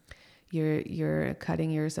 you're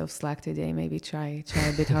cutting yourself slack today, maybe try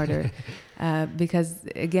a bit harder. Because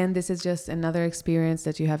again, this is just another experience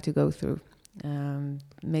that you have to go through.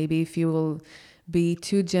 Maybe if you will be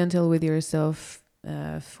too gentle with yourself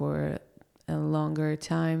for a longer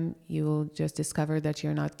time, you will just discover that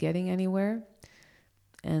you're not getting anywhere.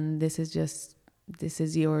 And this is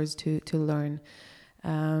yours to learn.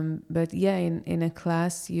 But in a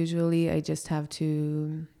class, usually I just have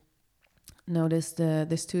to notice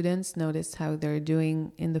the students, notice how they're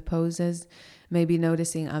doing in the poses, maybe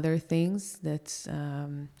noticing other things that,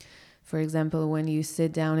 for example, when you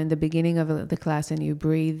sit down in the beginning of the class and you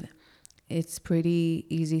breathe, it's pretty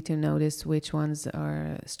easy to notice which ones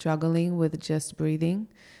are struggling with just breathing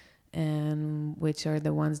and which are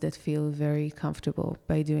the ones that feel very comfortable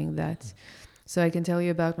by doing that. So I can tell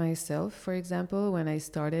you about myself, for example, when I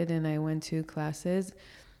started and I went to classes,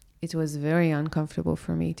 it was very uncomfortable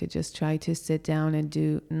for me to just try to sit down and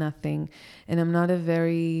do nothing. And I'm not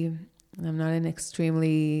an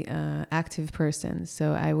extremely active person,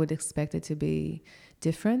 so I would expect it to be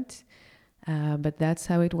different. But that's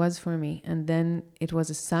how it was for me. And then it was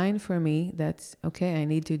a sign for me that, okay, I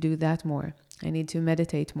need to do that more. I need to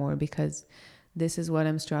meditate more because this is what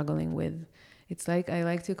I'm struggling with. It's like, I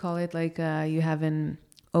like to call it like you have an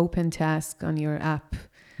open task on your app.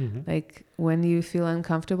 Mm-hmm. Like when you feel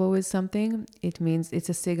uncomfortable with something, it means it's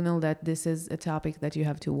a signal that this is a topic that you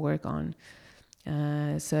have to work on.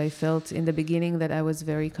 So I felt in the beginning that I was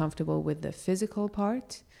very comfortable with the physical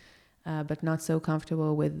part, but not so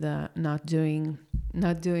comfortable with not doing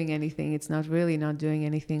anything. It's not really not doing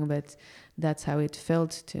anything, but that's how it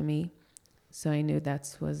felt to me. So I knew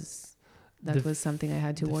that was something I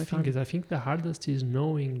had to work on. I think the hardest is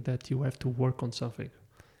knowing that you have to work on something.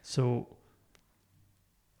 So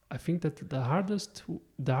I think that the hardest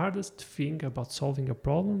thing about solving a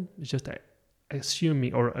problem is just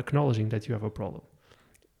assuming or acknowledging that you have a problem.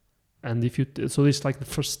 And so it's like the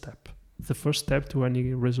first step. The first step to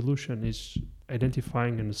any resolution is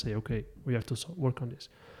identifying and say, okay, we have to work on this.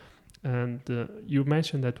 And you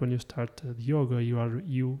mentioned that when you started yoga,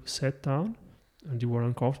 you sat down and you were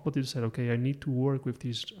uncomfortable. You said, okay, I need to work with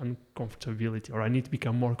this uncomfortability, or I need to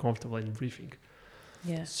become more comfortable in breathing.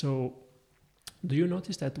 Yeah. So do you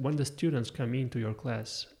notice that when the students come into your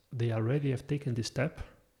class, they already have taken this step?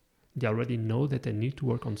 They already know that they need to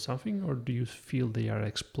work on something, or do you feel they are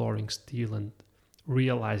exploring still and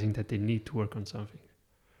realizing that they need to work on something?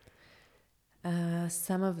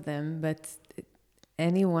 Some of them, but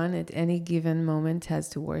anyone at any given moment has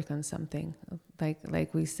to work on something.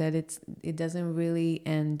 Like we said, it doesn't really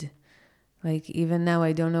end. Like even now,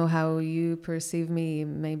 I don't know how you perceive me.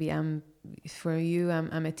 Maybe I'm for you,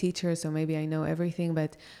 I'm a teacher, so maybe I know everything,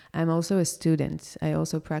 but I'm also a student. I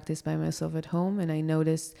also practice by myself at home, and I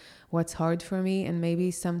notice what's hard for me. And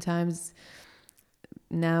maybe sometimes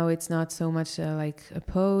now it's not so much like a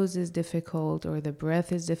pose is difficult or the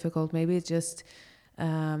breath is difficult. Maybe it's just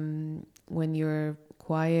when you're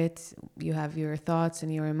quiet, you have your thoughts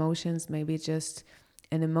and your emotions. Maybe it's just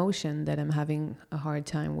an emotion that I'm having a hard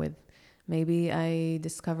time with. Maybe I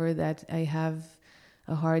discover that I have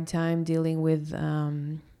a hard time dealing with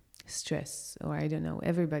stress, or I don't know.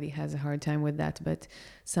 Everybody has a hard time with that, but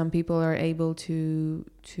some people are able to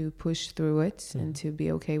push through it and to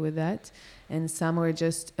be okay with that, and some are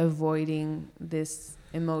just avoiding this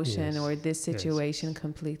emotion or this situation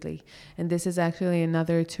completely. And this is actually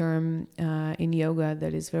another term in yoga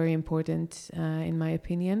that is very important, in my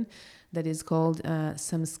opinion, that is called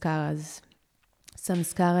samskaras.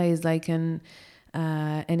 Samskara is like an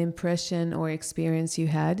impression or experience you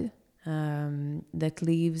had that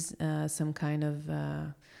leaves some kind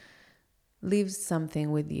of leaves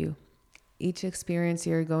something with you. Each experience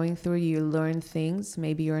you're going through, you learn things.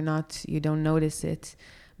 Maybe you don't notice it,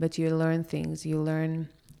 but you learn things. You learn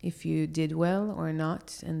if you did well or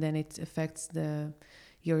not, and then it affects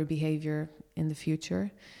your behavior in the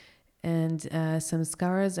future. And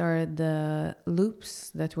samskaras are the loops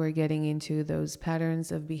that we're getting into, those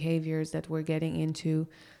patterns of behaviors that we're getting into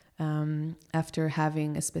after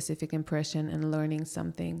having a specific impression and learning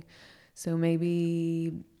something. So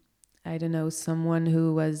maybe, I don't know, someone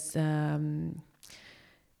who was in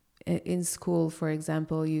school, for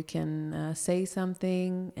example, you can say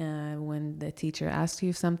something when the teacher asks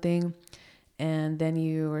you something, and then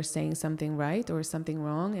you are saying something right or something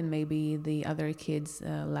wrong, and maybe the other kids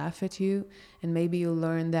laugh at you, and maybe you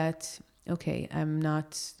learn that, okay,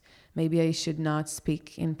 maybe I should not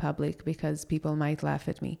speak in public because people might laugh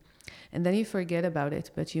at me. And then you forget about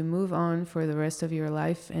it, but you move on for the rest of your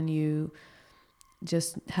life, and you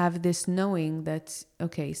just have this knowing that,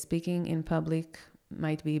 okay, speaking in public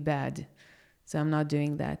might be bad, so I'm not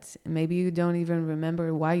doing that. Maybe you don't even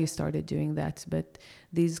remember why you started doing that, but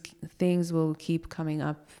these things will keep coming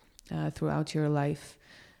up throughout your life.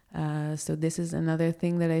 So this is another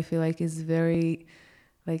thing that I feel like is very,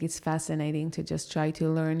 like, it's fascinating to just try to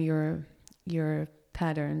learn your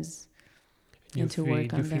patterns and to work on them.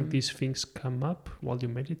 Do you think these things come up while you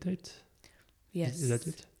meditate? Yes. Is that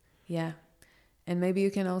it? Yeah. And maybe you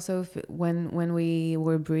can also, when we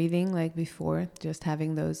were breathing like before, just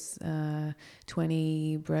having those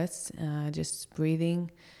 20 breaths, just breathing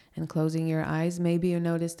and closing your eyes, maybe you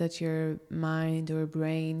notice that your mind or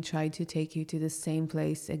brain tried to take you to the same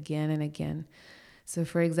place again and again. So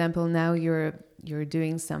for example, now you're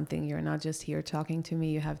doing something, you're not just here talking to me,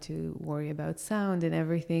 you have to worry about sound and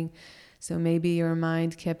everything. So maybe your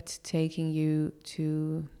mind kept taking you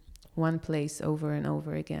to one place over and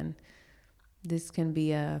over again. This can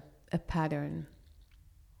be a pattern,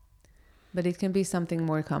 but it can be something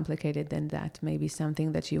more complicated than that. Maybe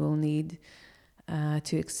something that you will need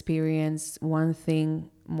to experience one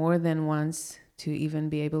thing more than once to even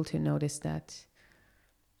be able to notice that.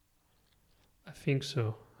 I think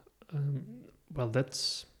so. Well,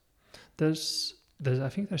 there's I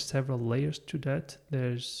think there's several layers to that.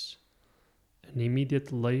 There's an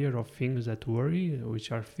immediate layer of things that worry, which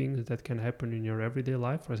are things that can happen in your everyday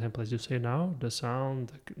life. For example, as you say now, the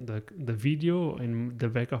sound, the video in the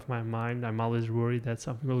back of my mind, I'm always worried that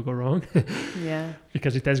something will go wrong. Yeah.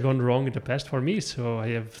 Because it has gone wrong in the past for me. So I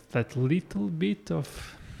have that little bit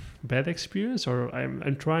of bad experience, or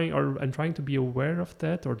I'm trying to be aware of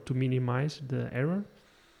that or to minimize the error.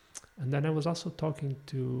 And then I was also talking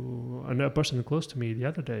to a person close to me the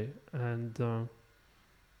other day, and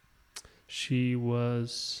she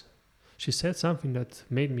said something that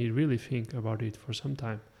made me really think about it for some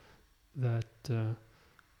time, that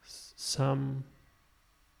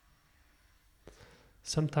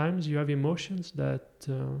sometimes you have emotions that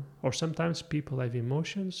or sometimes people have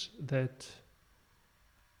emotions that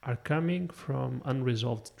are coming from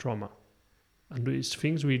unresolved trauma, and it's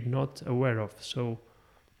things we're not aware of. So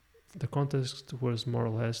the context was more or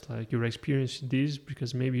less like you're experiencing this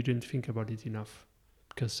because maybe you didn't think about it enough,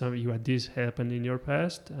 because you had this happen in your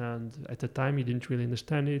past, and at the time you didn't really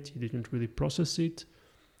understand it, you didn't really process it,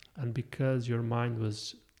 and because your mind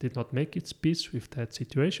did not make its peace with that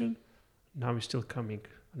situation, now it's still coming,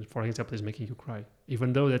 and for example it's making you cry,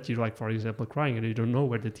 even though that you're like, for example, crying and you don't know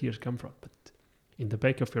where the tears come from, but in the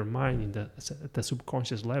back of your mind, at the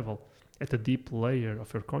subconscious level, at the deep layer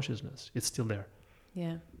of your consciousness, it's still there.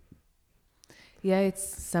 Yeah, it's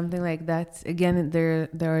something like that. Again, there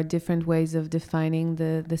are different ways of defining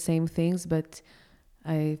the same things, but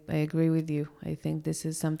I agree with you. I think this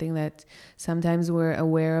is something that sometimes we're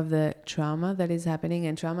aware of the trauma that is happening,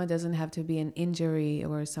 and trauma doesn't have to be an injury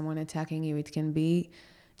or someone attacking you. It can be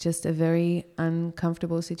just a very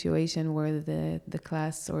uncomfortable situation where the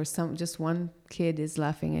class or just one kid is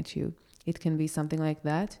laughing at you. It can be something like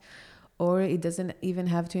that, or it doesn't even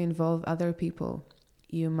have to involve other people.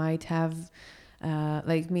 You might have,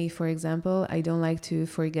 like me, for example, I don't like to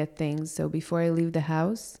forget things. So before I leave the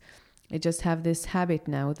house, I just have this habit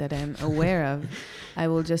now that I'm aware of. I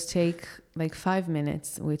will just take like 5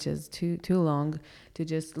 minutes, which is too long, to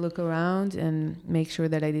just look around and make sure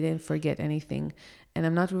that I didn't forget anything. And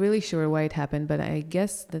I'm not really sure why it happened, but I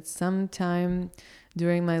guess that sometime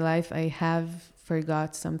during my life I have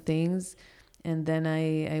forgot some things, and then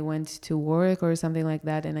I went to work or something like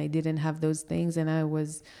that, and I didn't have those things, and I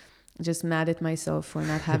was just mad at myself for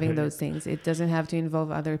not having those things. It doesn't have to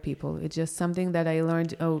involve other people. It's just something that I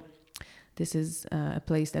learned, this is a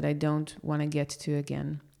place that I don't want to get to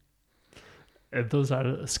again. Those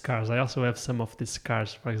are scars. I also have some of these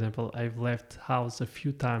scars. For example, I've left house a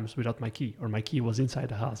few times without my key, or my key was inside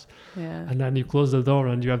the house. Yeah. And then you close the door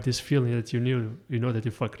and you have this feeling that you know that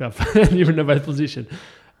you fucked up and you're in a bad position.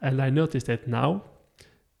 And I noticed that now,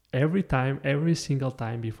 every single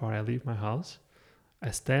time before I leave my house, I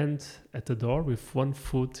stand at the door with one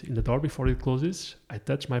foot in the door before it closes. I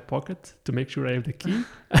touch my pocket to make sure I have the key.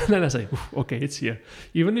 And then I say, okay, it's here.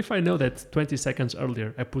 Even if I know that 20 seconds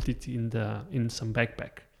earlier, I put it in some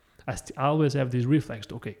backpack. I always have this reflex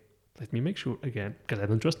to, okay, let me make sure again, because I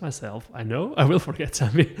don't trust myself. I know I will forget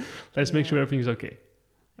something. Let's make sure everything is okay.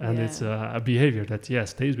 And it's a behavior that,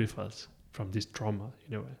 stays with us from this trauma,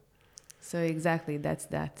 in a way. So exactly, that's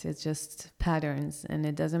that. It's just patterns, and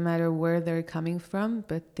it doesn't matter where they're coming from,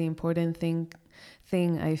 but the important thing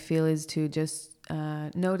I feel is to just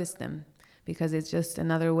notice them, because it's just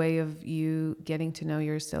another way of you getting to know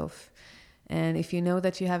yourself. And if you know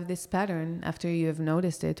that you have this pattern after you have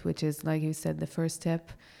noticed it, which is, like you said, the first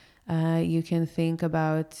step, you can think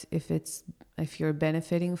about if you're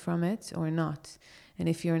benefiting from it or not. And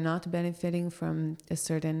if you're not benefiting from a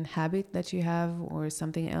certain habit that you have or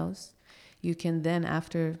something else, you can then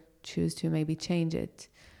after choose to maybe change it.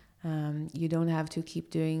 You don't have to keep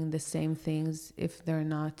doing the same things if they're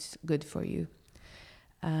not good for you.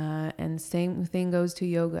 And same thing goes to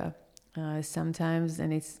yoga. Sometimes,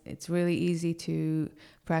 and it's really easy to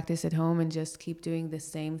practice at home and just keep doing the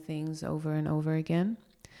same things over and over again.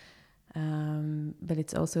 But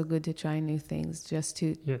it's also good to try new things, just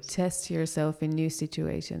to test yourself in new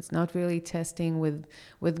situations. Not really testing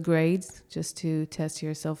with grades, just to test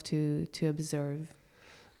yourself to observe.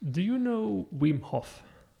 Do you know Wim Hof?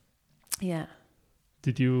 Yeah.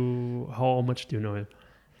 How much do you know him?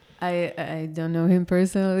 I don't know him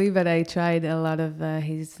personally, but I tried a lot of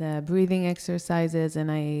his breathing exercises,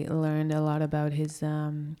 and I learned a lot about his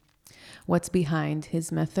what's behind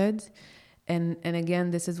his method. And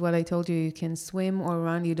again, this is what I told you. You can swim or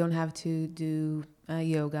run. You don't have to do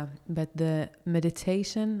yoga. But the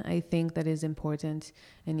meditation, I think that is important.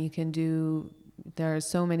 And there are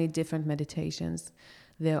so many different meditations.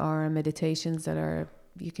 There are meditations that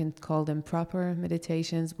you can call them proper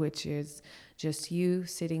meditations, which is just you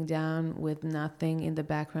sitting down with nothing in the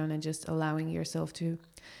background and just allowing yourself to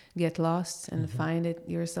get lost and find it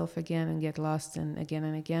yourself again and get lost and again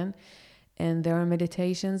and again. And there are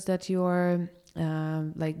meditations that you are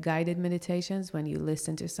like guided meditations when you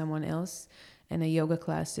listen to someone else. And a yoga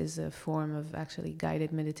class is a form of actually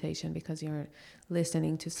guided meditation because you're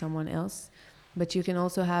listening to someone else. But you can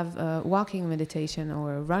also have a walking meditation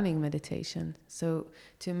or a running meditation. So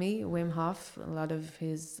to me, Wim Hof, a lot of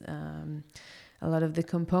the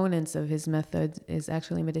components of his method is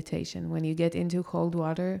actually meditation. When you get into cold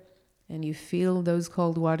water and you feel those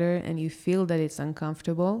cold water and you feel that it's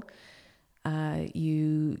uncomfortable,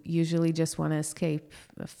 you usually just want to escape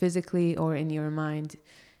physically or in your mind,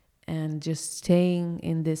 and just staying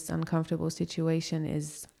in this uncomfortable situation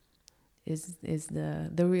is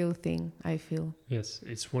the real thing, I feel. Yes,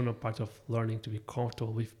 it's one part of learning to be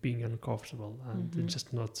comfortable with being uncomfortable and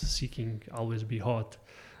just not seeking always be hot.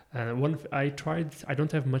 I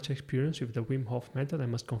don't have much experience with the Wim Hof method, I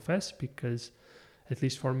must confess, because at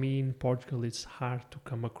least for me in Portugal, it's hard to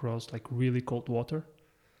come across like really cold water.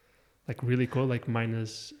 Like really cold, like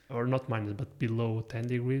minus, or not minus, but below 10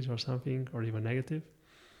 degrees or something, or even negative.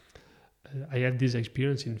 I had this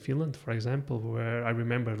experience in Finland, for example, where I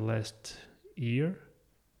remember last year,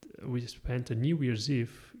 we spent a New Year's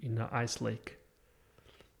Eve in an ice lake.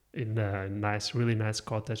 In a really nice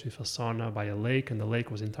cottage with a sauna by a lake, and the lake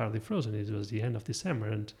was entirely frozen. It was the end of December,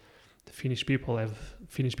 and the Finnish people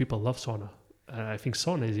love sauna. I think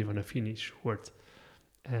sauna is even a Finnish word.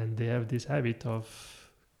 and they have this habit of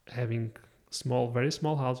having very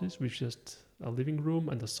small houses with just a living room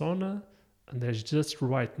and a sauna, and they're just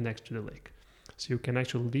right next to the lake. So you can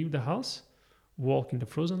actually leave the house, walk in the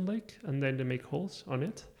frozen lake, and then they make holes on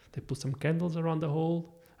it. They put some candles around the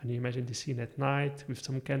hole, and you imagine the scene at night with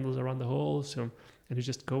some candles around the hole. And you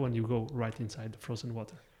just go and you go right inside the frozen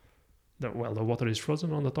water. The water is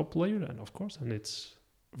frozen on the top layer, and of course, and it's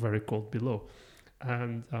very cold below.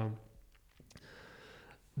 And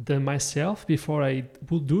myself, before I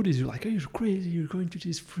would do this, you're like, oh, you're crazy, you're going to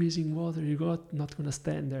this freezing water, you're not going to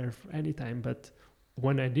stand there for any time. But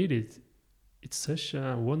when I did it, it's such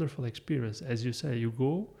a wonderful experience. As you say, you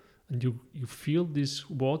go and you feel this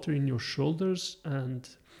water in your shoulders, and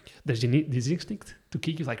there's this instinct to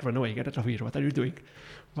kick you, like, run away, get out of here, what are you doing?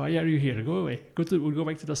 Why are you here? Go away. We'll go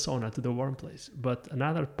back to the sauna, to the warm place. But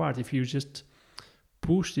another part, if you just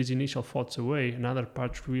push these initial thoughts away, another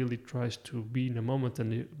part really tries to be in a moment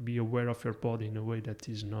and be aware of your body in a way that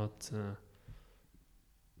is not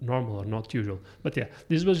normal or not usual. But yeah,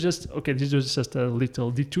 this was just a little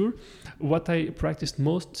detour. What I practiced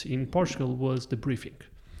most in Portugal was the breathing,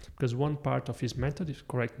 because one part of his method, if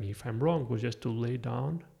correct me if I'm wrong, was just to lay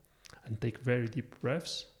down and take very deep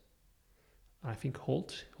breaths. I think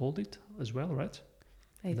hold it as well, right?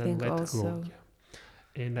 I think also. Go. Yeah.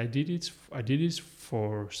 And I did it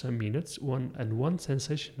for some minutes. One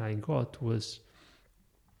sensation I got was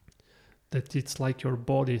that it's like your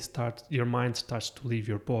mind starts to leave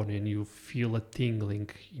your body, and you feel a tingling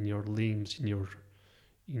in your limbs,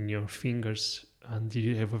 in your fingers, and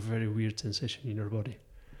you have a very weird sensation in your body.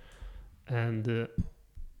 And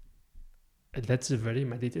that's very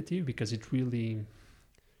meditative, because it really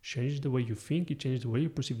changes the way you think, it changes the way you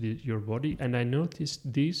perceive your body. And I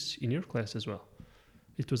noticed this in your class as well.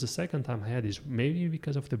 It was the second time I had this, maybe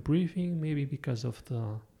because of the breathing, maybe because of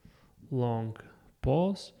the long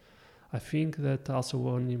pause. I think that also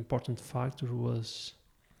one important factor was,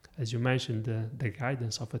 as you mentioned, the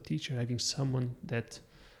guidance of a teacher, having someone that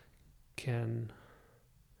can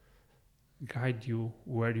guide you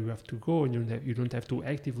where you have to go, and you don't have to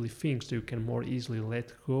actively think, so you can more easily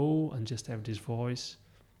let go and just have this voice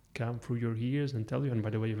come through your ears and tell you. And by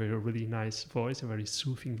the way, you have a really nice voice, a very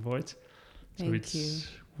soothing voice. So it's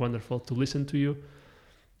wonderful to listen to you.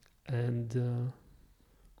 And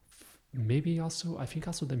maybe also, I think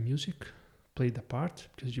also the music played a part,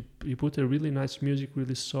 because you put a really nice music,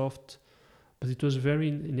 really soft, but it was very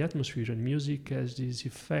in the atmosphere. And music has this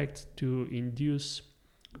effect to induce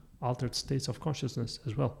altered states of consciousness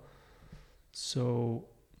as well. So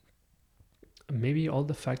maybe all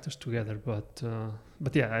the factors together, but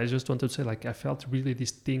yeah, I just wanted to say, like, I felt really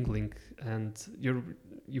this tingling, and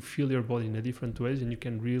you feel your body in a different ways, and you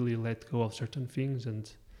can really let go of certain things and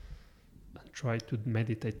try to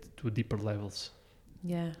meditate to deeper levels.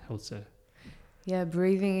 Yeah, I would say. Yeah,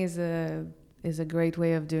 breathing is a great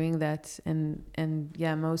way of doing that, and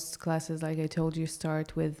yeah, most classes, like I told you,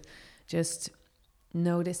 start with just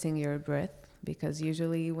noticing your breath, because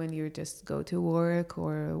usually when you just go to work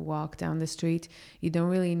or walk down the street, you don't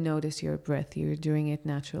really notice your breath. You're doing it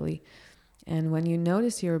naturally. And when you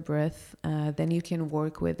notice your breath, then you can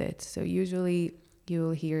work with it. So usually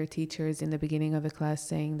you'll hear teachers in the beginning of a class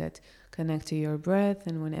saying that connect to your breath,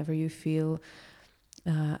 and whenever you feel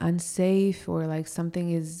unsafe or like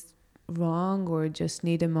something is wrong or just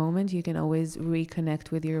need a moment, you can always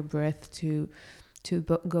reconnect with your breath to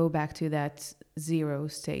go back to that zero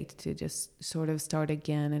state, to just sort of start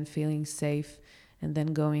again and feeling safe, and then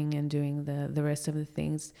going and doing the rest of the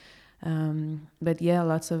things. But yeah,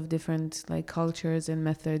 lots of different like cultures and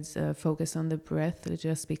methods focus on the breath,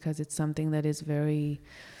 just because it's something that is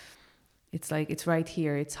it's right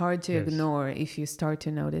here. It's hard to ignore. If you start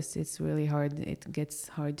to notice, it's really hard. It gets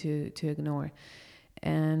hard to ignore.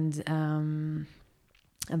 And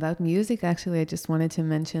about music, actually, I just wanted to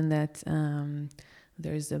mention that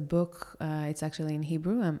there's a book. It's actually in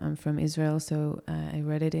Hebrew. I'm from Israel, so I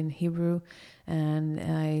read it in Hebrew, and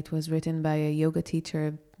it was written by a yoga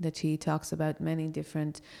teacher that she talks about many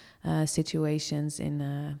different situations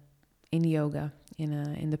in yoga,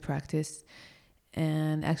 in the practice.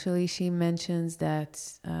 And actually, she mentions that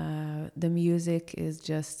the music is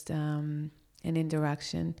just an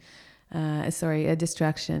interaction. A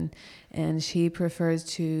distraction, and she prefers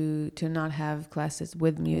to not have classes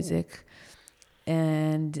with music.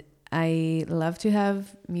 And I love to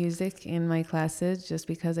have music in my classes, just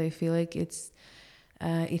because I feel like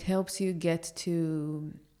it helps you get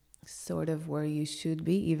to sort of where you should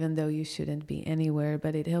be, even though you shouldn't be anywhere,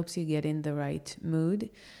 but it helps you get in the right mood.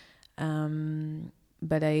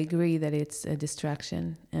 but I agree that it's a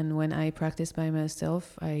distraction. And when I practice by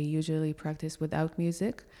myself, I usually practice without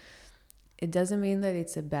music. It doesn't mean that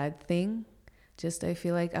it's a bad thing. Just I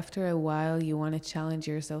feel like after a while you want to challenge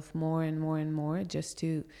yourself more and more and more just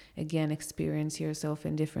to, again, experience yourself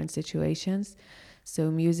in different situations. So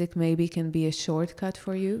music maybe can be a shortcut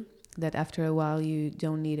for you, that after a while you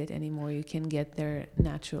don't need it anymore. You can get there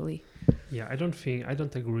naturally. Yeah, I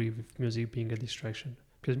don't agree with music being a distraction,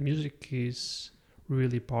 because music is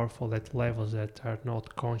really powerful at levels that are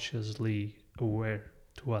not consciously aware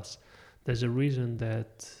to us. There's a reason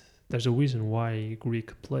why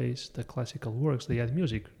Greek plays the classical works. They had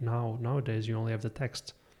music. Nowadays you only have the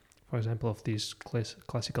text, for example, of these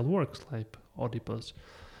classical works like Oedipus,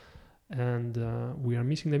 and we are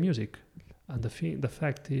missing the music. And the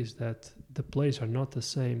fact is that the plays are not the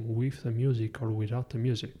same with the music or without the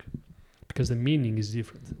music, because the meaning is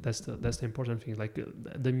different. That's the important thing. Like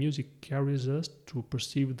the music carries us to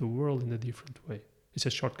perceive the world in a different way. It's a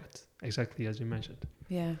shortcut, exactly as you mentioned.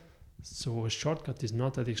 Yeah. So a shortcut is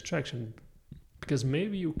not a distraction, because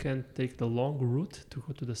maybe you can take the long route to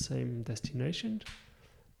go to the same destination,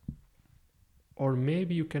 or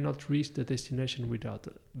maybe you cannot reach the destination without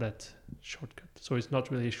that shortcut. So it's not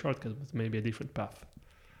really a shortcut, but maybe a different path.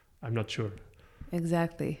 I'm not sure.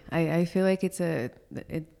 Exactly. I feel like it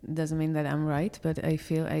doesn't mean that I'm right, but I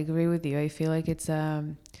agree with you. I feel like it's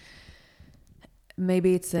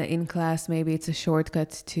maybe it's in class, maybe it's a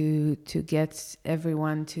shortcut to get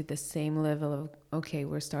everyone to the same level of, okay,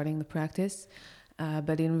 we're starting the practice.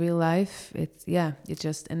 But in real life, it's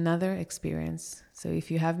just another experience. So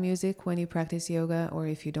if you have music when you practice yoga, or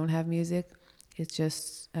if you don't have music, it's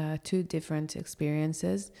just two different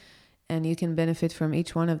experiences. And you can benefit from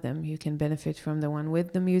each one of them. You can benefit from the one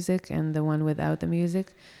with the music and the one without the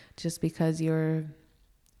music, just because you're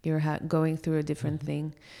going through a different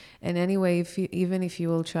thing. And anyway, even if you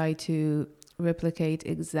will try to replicate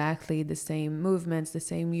exactly the same movements, the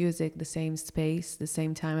same music, the same space, the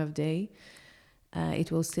same time of day,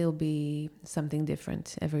 it will still be something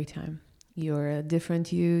different every time. You're a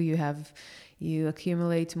different you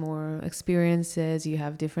accumulate more experiences, you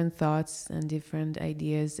have different thoughts and different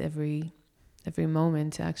ideas every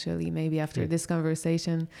moment. Actually, maybe after this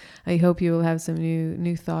conversation, I hope you will have some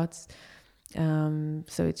new thoughts.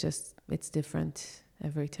 So it's different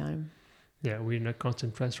every time. Yeah, we're in a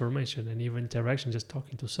constant transformation, and even interaction, just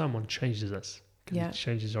talking to someone, changes us. It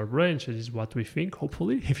changes our brain, changes what we think,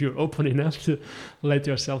 hopefully, if you're open enough to let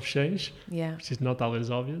yourself change, which is not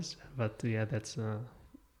always obvious. But yeah, that's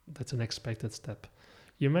an expected step.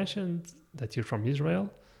 You mentioned that you're from Israel,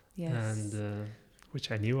 and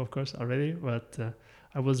which I knew, of course, already, but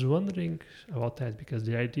I was wondering about that, because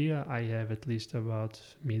the idea I have, at least about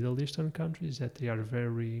Middle Eastern countries, that they are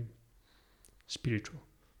very spiritual.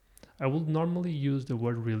 I would normally use the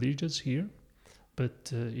word religious here,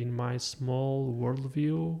 but in my small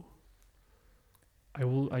worldview,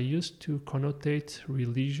 I used to connotate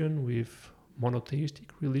religion with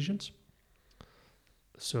monotheistic religions.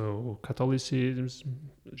 So Catholicism,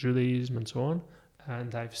 Judaism, and so on.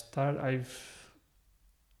 And I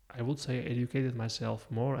would say, educated myself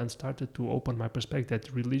more and started to open my perspective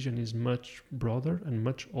that religion is much broader and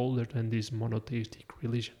much older than these monotheistic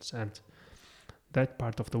religions. And that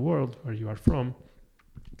part of the world where you are from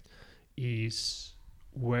is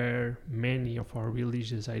where many of our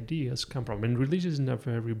religious ideas come from. And religious in a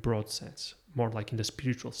very broad sense, more like in the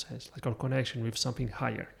spiritual sense, like our connection with something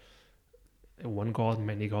higher. One God,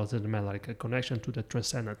 many gods, doesn't matter, like a connection to the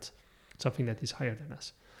transcendent, something that is higher than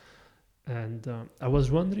us. And I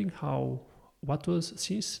was wondering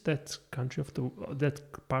since that that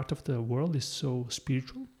part of the world is so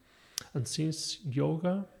spiritual, and since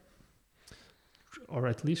yoga, or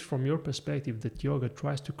at least from your perspective, that yoga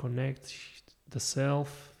tries to connect the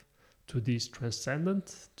self to this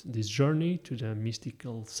transcendent, to this journey, to the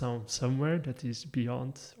mystical somewhere that is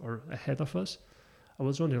beyond or ahead of us, I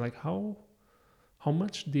was wondering, like, how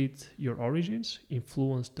much did your origins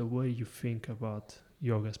influence the way you think about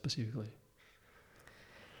yoga specifically?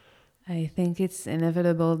 I think it's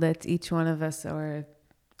inevitable that each one of us are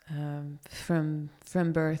from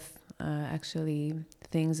birth. Actually,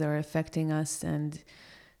 things are affecting us, and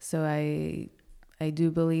so I do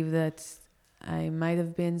believe that I might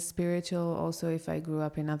have been spiritual also if I grew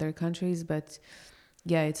up in other countries, but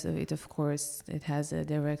yeah, it of course it has a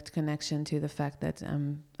direct connection to the fact that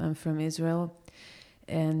I'm from Israel,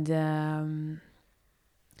 and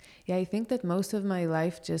I think that most of my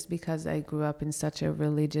life, just because I grew up in such a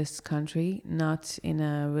religious country, not in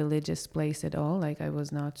a religious place at all, like I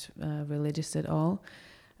was not religious at all.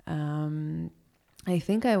 I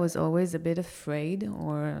think I was always a bit afraid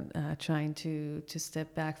or trying to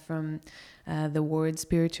step back from the word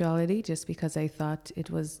spirituality just because I thought it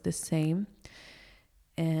was the same.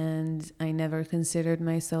 And I never considered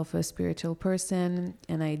myself a spiritual person,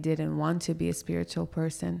 and I didn't want to be a spiritual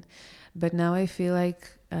person. But now I feel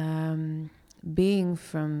like being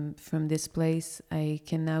from this place, I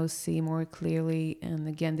can now see more clearly, and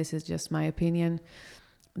again, this is just my opinion,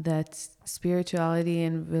 that spirituality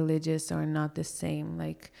and religious are not the same.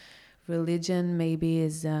 Like religion maybe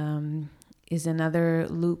is another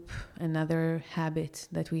loop, another habit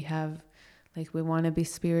that we have. Like we want to be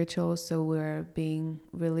spiritual, so we're being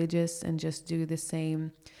religious and just do the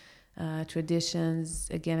same traditions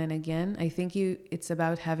again and again. I think it's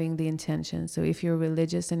about having the intention. So if you're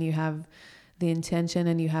religious and you have the intention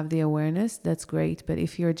and you have the awareness, that's great. But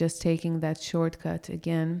if you're just taking that shortcut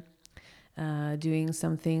again, doing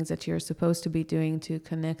some things that you're supposed to be doing to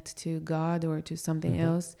connect to God or to something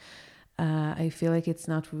else, I feel like it's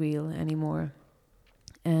not real anymore.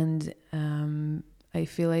 And I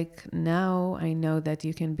feel like now I know that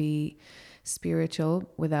you can be spiritual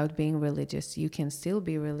without being religious. You can still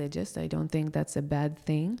be religious. I don't think that's a bad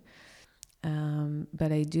thing.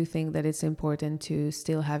 But I do think that it's important to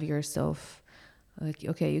still have yourself. Like,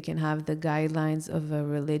 okay, you can have the guidelines of a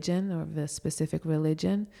religion or of a specific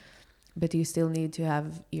religion, but you still need to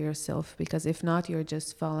have yourself, because if not, you're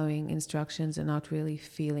just following instructions and not really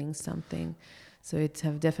feeling something. So it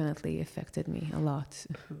have definitely affected me a lot.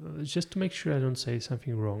 Just to make sure I don't say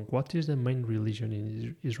something wrong, what is the main religion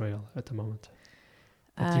in Israel at the moment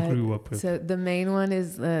that you grew up with? So the main one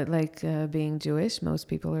is being Jewish. Most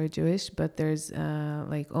people are Jewish, but there's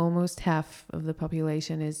like almost half of the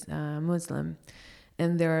population is Muslim.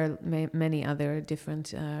 And there are many other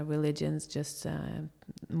different religions, just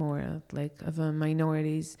more like of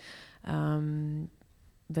minorities.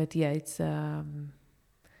 But yeah, it's...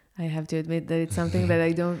 I have to admit that it's something that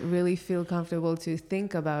I don't really feel comfortable to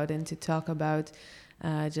think about and to talk about,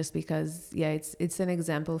 just because, yeah, it's an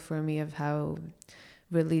example for me of how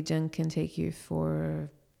religion can take you for,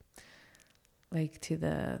 like, to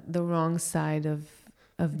the wrong side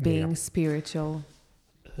of being spiritual.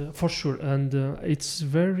 For sure, and it's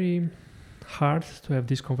very hard to have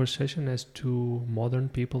this conversation as two modern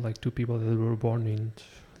people, like two people that were born in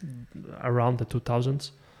around the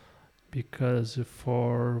 2000s, because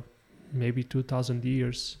for maybe 2000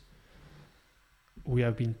 years we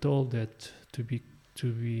have been told that to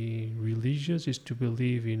be religious is to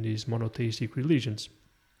believe in these monotheistic religions,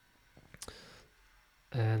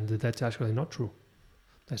 and that's actually not true.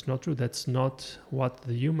 That's not true. That's not what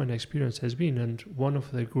the human experience has been. And one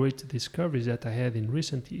of the great discoveries that I had in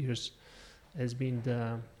recent years has been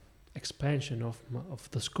the expansion of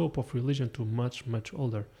the scope of religion to much, much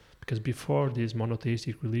older. Because before these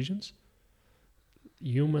monotheistic religions,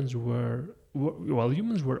 humans were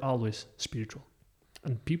always spiritual,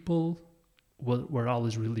 and people were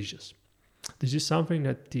always religious. This is something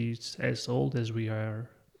that is as old as we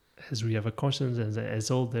have a conscience, and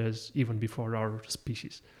as old as even before our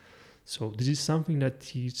species. So this is something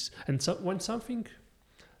that is, and so when something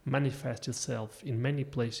manifests itself in many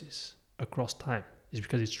places across time, is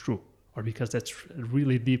because it's true, or because that's a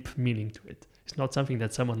really deep meaning to it. It's not something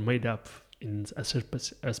that someone made up in a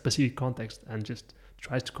specific context and just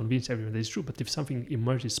tries to convince everyone that it's true. But if something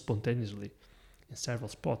emerges spontaneously in several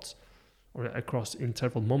spots or in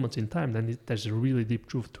several moments in time, then there's a really deep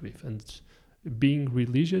truth to it. And being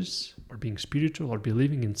religious or being spiritual or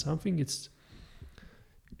believing in something, is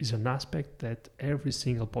an aspect that every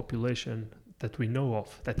single population that we know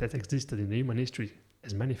of that existed in the human history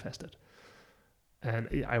has manifested.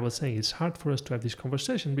 And I was saying it's hard for us to have this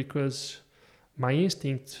conversation because my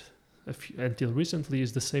instinct until recently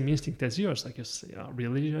is the same instinct as yours. Like you say,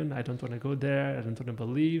 religion, I don't want to go there, I don't want to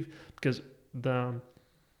believe, because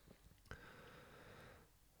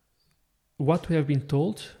what we have been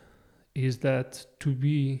told is that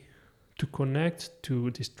to connect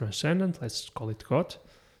to this transcendent, let's call it God,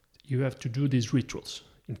 you have to do these rituals.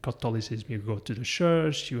 In Catholicism, you go to the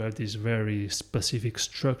church, you have this very specific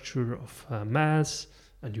structure of mass,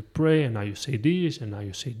 and you pray, and now you say this, and now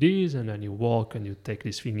you say this, and then you walk and you take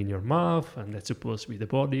this thing in your mouth, and that's supposed to be the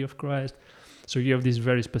body of Christ. So you have these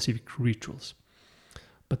very specific rituals.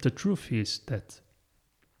 But the truth is that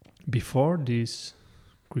before this,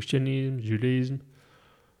 Christianism, Judaism,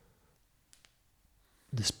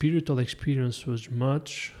 the spiritual experience was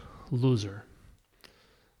much looser.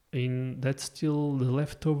 That's still the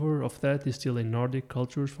leftover of that is still in Nordic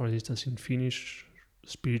cultures. For instance, in Finnish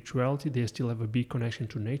spirituality, they still have a big connection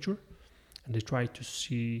to nature, and they try to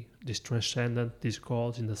see this transcendent, these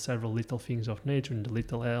gods in the several little things of nature, in the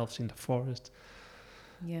little elves in the forest.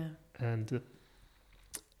 Yeah. And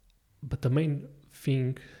but the main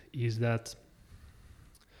thing is that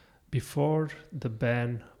before the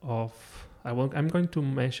ban of, I'm going to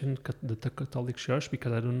mention the Catholic Church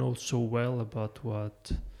because I don't know so well about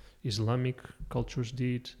what Islamic cultures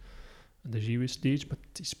did, the Jewish did, but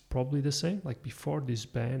it's probably the same. Like before this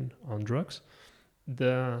ban on drugs,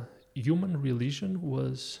 the human religion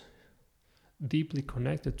was deeply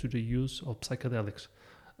connected to the use of psychedelics,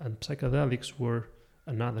 and psychedelics were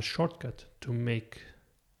another shortcut to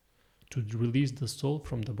release the soul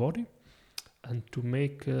from the body and to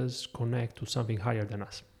make us connect to something higher than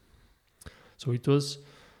us. So it was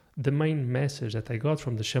the main message that I got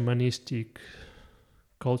from the shamanistic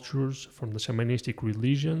cultures, from the shamanistic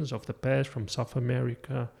religions of the past, from South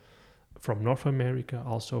America, from North America,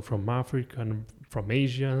 also from Africa and from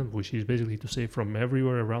Asia, which is basically to say from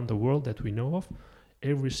everywhere around the world that we know of.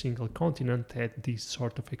 Every single continent had these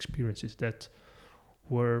sort of experiences that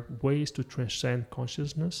were ways to transcend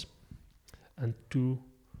consciousness and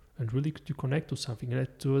really to connect to something.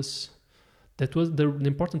 The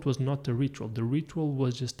important was not the ritual. The ritual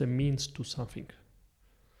was just a means to something.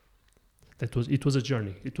 It was a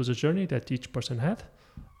journey. It was a journey that each person had,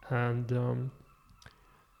 and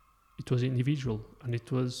it was individual, and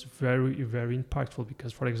it was very, very impactful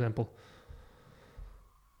because, for example,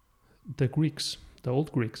 the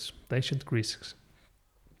old Greeks, the ancient Greeks,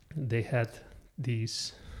 they had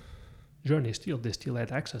these journey still. They still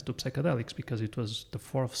had access to psychedelics because it was the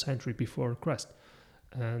 4th century before Christ,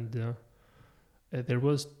 and there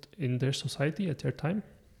was in their society at their time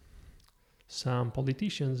some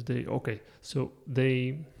politicians. They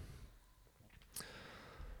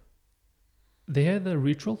had a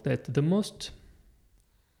ritual that the most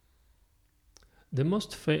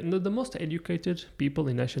educated people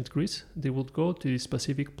in ancient Greece, they would go to this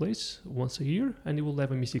specific place once a year and they will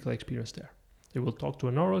have a mystical experience there. They will talk to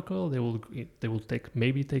an oracle, they will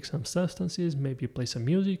take some substances, maybe play some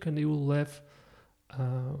music, and they will have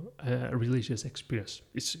a religious experience.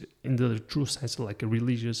 It's in the true sense like a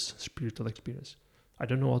religious, spiritual experience. I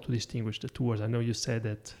don't know how to distinguish the two words. I know you said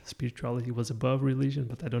that spirituality was above religion,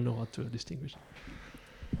 but I don't know how to distinguish.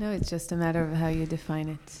 No, it's just a matter of how you define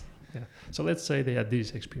it. Yeah. So let's say they had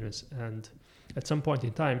this experience, and at some point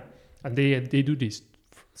in time, and they do this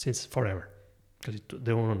since forever, because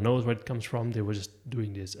no one knows where it comes from. They were just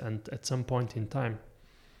doing this, and at some point in time,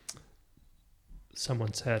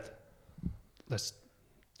 someone said, "Let's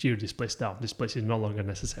tear this place down. This place is no longer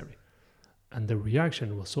necessary." And the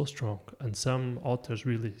reaction was so strong, and some authors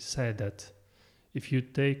really said that if you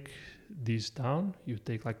take this down, you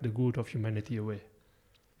take like the good of humanity away.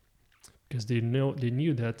 Because they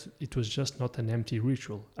knew that it was just not an empty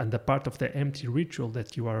ritual. And the part of the empty ritual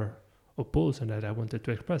that you are opposed and that I wanted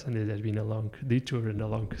to express, and it has been a long detour and a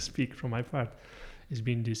long speak from my part, has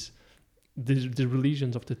been the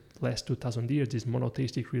religions of the last 2,000 years, these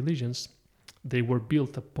monotheistic religions, they were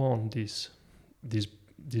built upon these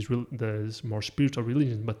more spiritual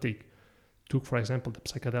religions, but they took, for example, the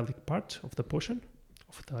psychedelic part of the potion,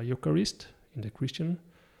 of the Eucharist in the Christian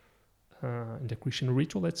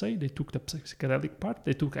ritual, let's say. They took the psychedelic part,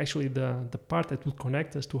 they took actually the part that would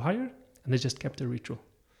connect us to higher, and they just kept the ritual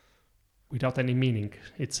without any meaning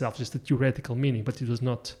itself, just a theoretical meaning, but it was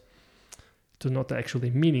not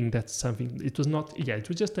actually meaning that something, it was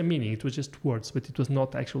just a meaning, it was just words, but it was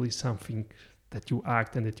not actually something that you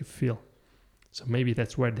act and that you feel. So maybe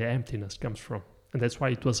that's where the emptiness comes from. And that's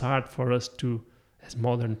why it was hard for us to, as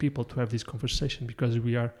modern people, to have this conversation, because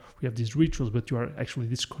we have these rituals, but you are actually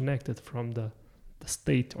disconnected from the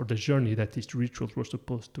state or the journey that these rituals were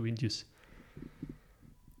supposed to induce.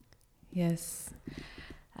 Yes.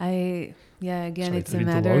 Sorry, it's a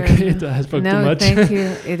matter. I spoke too no, much. Thank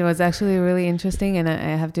you. It was actually really interesting, and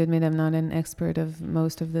I have to admit I'm not an expert of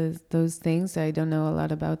most of those things. I don't know a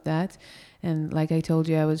lot about that. And like I told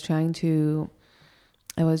you, I was trying to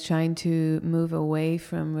move away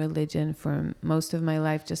from religion for most of my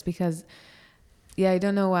life, just because, I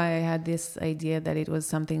don't know why I had this idea that it was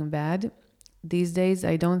something bad. These days,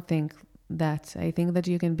 I don't think that. I think that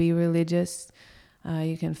you can be religious,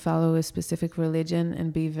 you can follow a specific religion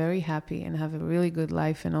and be very happy and have a really good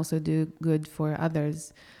life and also do good for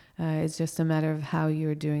others. It's just a matter of how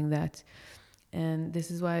you're doing that. And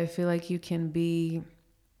this is why I feel like you can be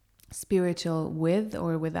spiritual with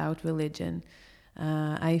or without religion.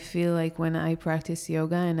 I feel like when I practice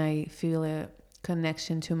yoga and I feel a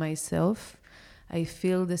connection to myself, I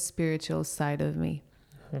feel the spiritual side of me.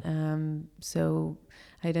 So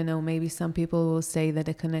I don't know, maybe some people will say that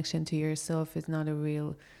a connection to yourself is not a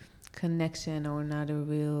real connection or not a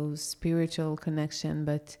real spiritual connection,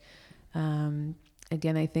 but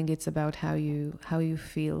again, I think it's about how you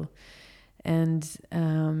feel. And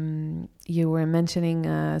you were mentioning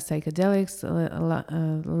psychedelics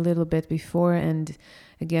a little bit before, and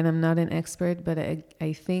again, I'm not an expert, but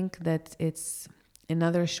I think that it's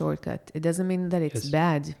another shortcut. It doesn't mean that it's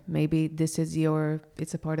bad. Maybe this is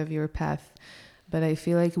it's a part of your path, but I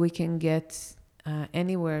feel like we can get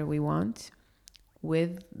anywhere we want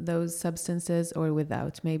with those substances or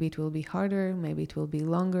without. Maybe it will be harder, maybe it will be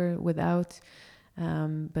longer without,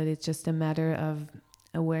 but it's just a matter of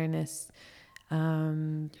awareness.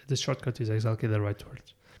 The shortcut is exactly the right word,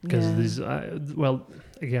 because this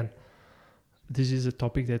again, this is a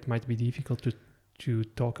topic that might be difficult to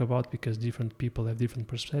talk about because different people have different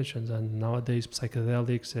perceptions, and nowadays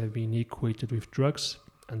psychedelics have been equated with drugs,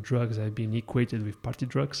 and drugs have been equated with party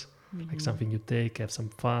drugs, like something you take, have some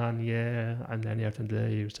fun, and then after the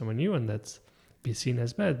day you're someone new, and that's be seen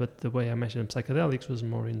as bad. But the way I mentioned psychedelics was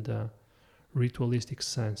more in the ritualistic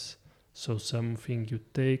sense. So something you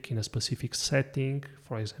take in a specific setting,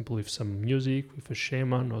 for example, with some music, with a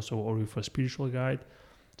shaman also, or with a spiritual guide,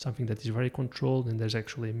 something that is very controlled and there's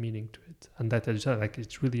actually a meaning to it. And that, as you said, like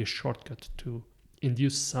it's really a shortcut to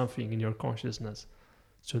induce something in your consciousness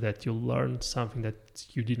so that you learn something that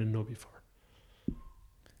you didn't know before.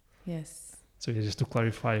 Yes. So just to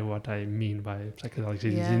clarify what I mean by psychedelics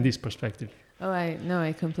is in this perspective. Oh,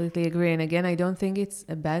 I completely agree. And again, I don't think it's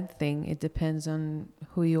a bad thing. It depends on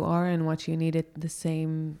who you are and what you need at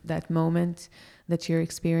that moment that you're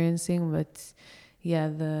experiencing. But yeah,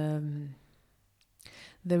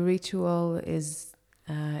 the ritual is,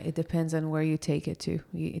 it depends on where you take it to.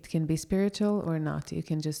 It can be spiritual or not. You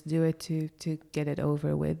can just do it to get it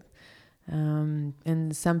over with.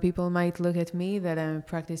 And some people might look at me that I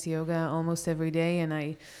practice yoga almost every day, and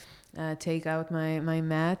I take out my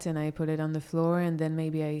mat and I put it on the floor, and then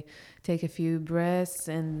maybe I take a few breaths,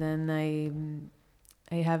 and then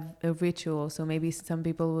I have a ritual. So maybe some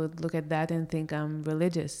people would look at that and think I'm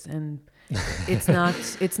religious, and it's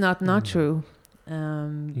not true.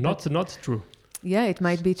 Not true. Yeah, it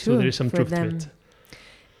might be true. So there is some for truth them. to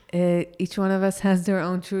it. Each one of us has their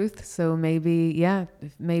own truth. So maybe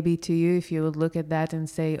to you, if you would look at that and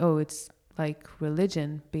say, oh, it's like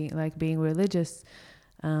religion, being religious,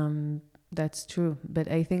 that's true.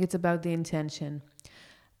 But I think it's about the intention.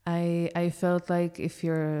 I felt like if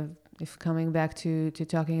coming back to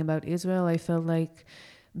talking about Israel, I felt like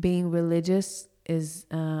being religious is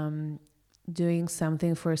doing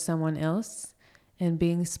something for someone else, and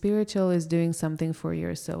being spiritual is doing something for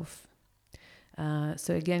yourself.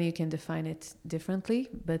 So again, you can define it differently,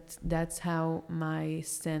 but that's how my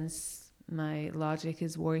logic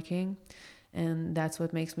is working. And that's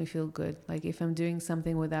what makes me feel good. Like if I'm doing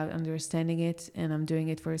something without understanding it and I'm doing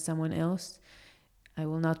it for someone else, I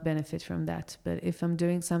will not benefit from that. But if I'm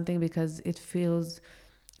doing something because it feels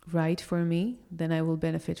right for me, then I will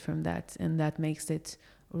benefit from that. And that makes it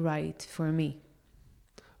right for me.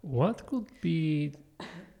 What could be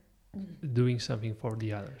doing something for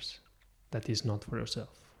the others that is not for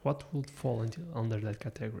yourself? What would fall under that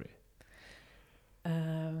category?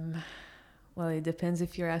 Well, it depends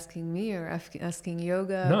if you're asking me or asking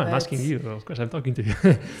yoga. No, I'm asking you. Of course, I'm talking to you.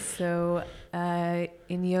 So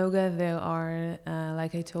in yoga, there are,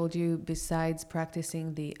 like I told you, besides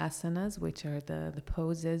practicing the asanas, which are the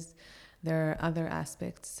poses, there are other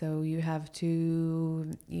aspects. So you have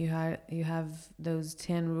those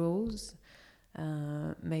 10 rules,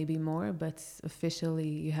 maybe more, but officially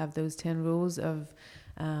you have those 10 rules of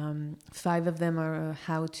 5 of them are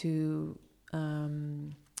how to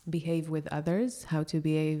behave with others, how to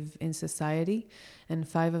behave in society, and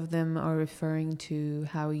 5 of them are referring to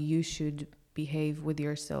how you should behave with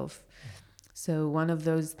yourself. So one of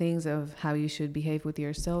those things of how you should behave with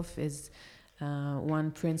yourself is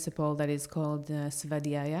one principle that is called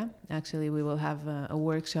Svadhyaya. Actually, we will have a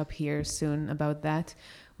workshop here soon about that,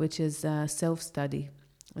 which is self-study.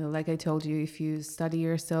 Like I told you, if you study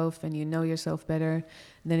yourself and you know yourself better,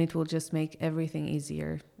 then it will just make everything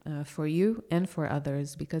easier for you and for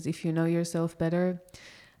others. Because if you know yourself better,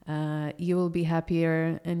 you will be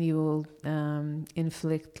happier and you will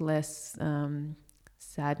inflict less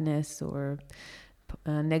sadness or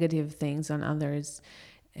negative things on others.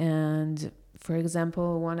 And for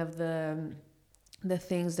example, one of the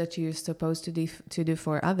things that you're supposed to do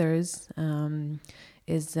for others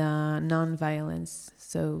is non-violence.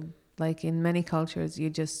 So like in many cultures,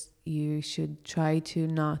 you should try to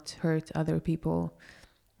not hurt other people,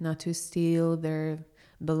 not to steal their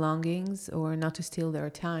belongings or not to steal their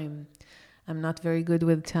time. I'm not very good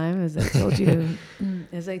with time, as I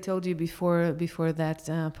told you, before that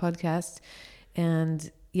podcast.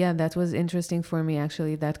 And yeah, that was interesting for me,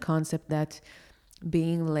 actually, that concept that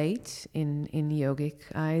being late in yogic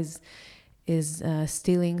eyes is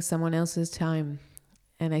stealing someone else's time.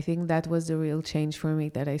 And I think that was the real change for me,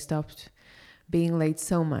 that I stopped being late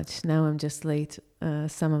so much. Now I'm just late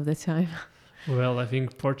some of the time. Well, I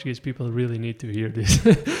think Portuguese people really need to hear this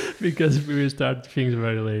because we start things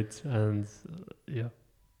very late, and yeah,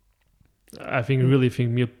 I really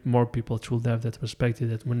think more people should have that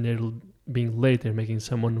perspective that when they're being late, they're making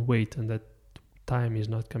someone wait, and that time is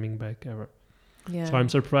not coming back ever. Yeah. So I'm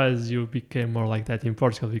surprised you became more like that in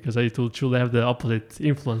Portugal, because I should have the opposite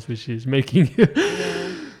influence, which is making.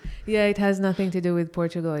 Yeah, it has nothing to do with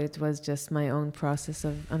Portugal. It was just my own process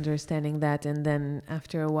of understanding that. And then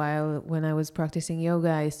after a while, when I was practicing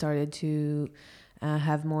yoga, I started to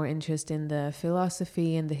have more interest in the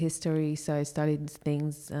philosophy and the history. So I studied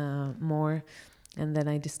things more. And then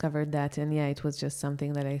I discovered that. And yeah, it was just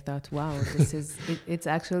something that I thought, wow, this is, it's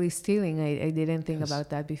actually stealing. I didn't think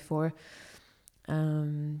about that before.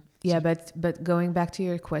 But going back to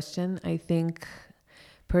your question, I think...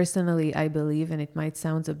 Personally, I believe, and it might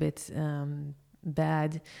sound a bit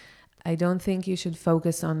bad, I don't think you should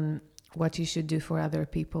focus on what you should do for other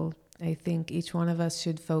people. I think each one of us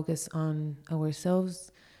should focus on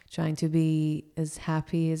ourselves, trying to be as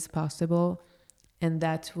happy as possible, and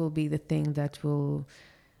that will be the thing that will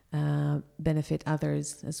benefit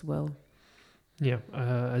others as well. Yeah,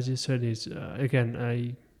 as you said, is again,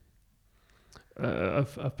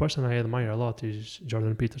 a person I admire a lot is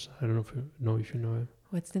Jordan Peterson. I don't know if you know him.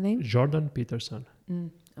 What's the name? Jordan Peterson.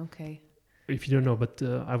 Okay. If you don't know, but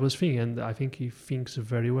I was thinking, and I think he thinks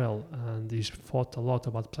very well, and he's thought a lot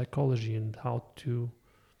about psychology and how to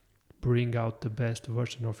bring out the best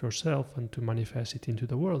version of yourself and to manifest it into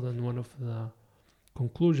the world. And one of the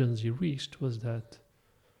conclusions he reached was that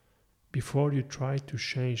before you try to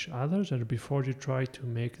change others, or before you try to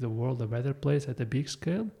make the world a better place at a big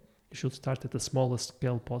scale, you should start at the smallest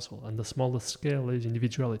scale possible. And the smallest scale is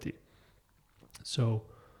individuality. So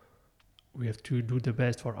we have to do the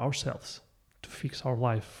best for ourselves, to fix our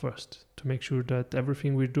life first, to make sure that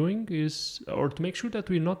everything we're doing or to make sure that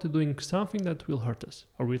we're not doing something that will hurt us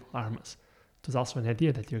or will harm us. There's also an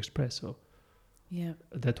idea that you express. So yeah,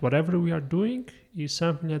 that whatever we are doing is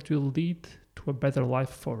something that will lead to a better life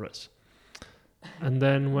for us. And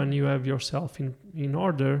then when you have yourself in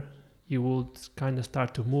order, you will kind of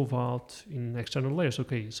start to move out in external layers.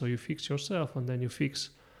 Okay, so you fix yourself, and then you fix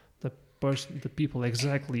the people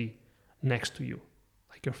exactly next to you,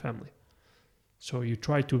 like your family. So you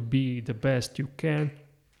try to be the best you can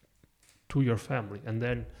to your family, and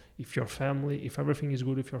then if everything is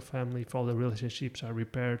good with your family, if all the relationships are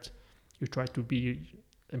repaired, you try to be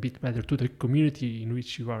a bit better to the community in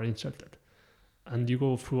which you are inserted, and you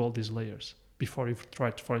go through all these layers before you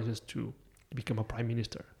try, for instance, to become a prime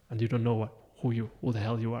minister, and you don't know who the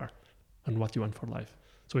hell you are and what you want for life.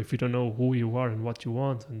 So if you don't know who you are and what you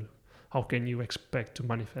want, and how can you expect to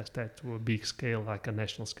manifest that to a big scale, like a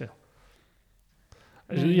national scale?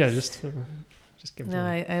 Nice. Yeah, just came to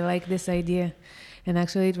me. I like this idea. And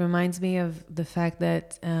actually it reminds me of the fact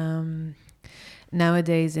that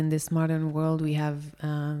nowadays in this modern world we have,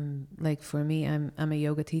 like for me, I'm a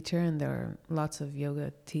yoga teacher, and there are lots of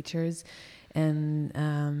yoga teachers,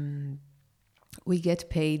 and we get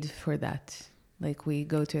paid for that. Like we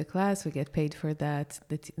go to a class, we get paid for that.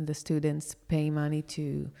 The students pay money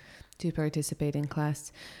to participate in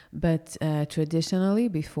class. But traditionally,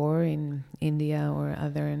 before in India or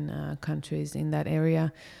other countries in that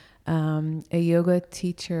area, a yoga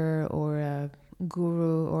teacher or a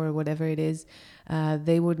guru or whatever it is,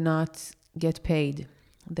 they would not get paid.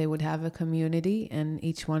 They would have a community, and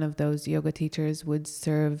each one of those yoga teachers would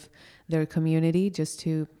serve their community just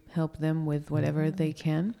to help them with whatever they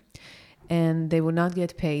can. And they will not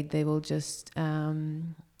get paid. They will just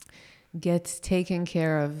get taken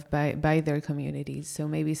care of by their communities. So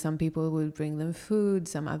maybe some people would bring them food,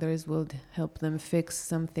 some others would help them fix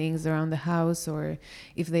some things around the house, or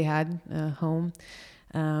if they had a home.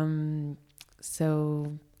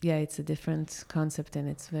 So yeah, it's a different concept, and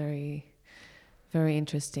it's very, very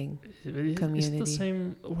interesting. Community. It's the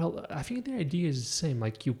same. Well, I think the idea is the same.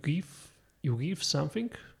 Like you give something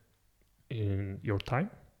in your time,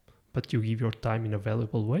 but you give your time in a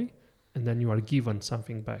valuable way, and then you are given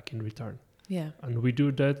something back in return. Yeah. And we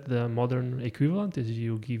do that. The modern equivalent is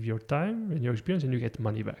you give your time and your experience, and you get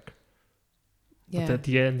money back. Yeah. But at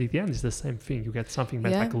the end, it's the same thing. You get something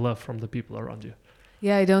back, like love from the people around you.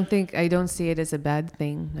 Yeah, I don't see it as a bad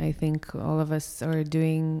thing. I think all of us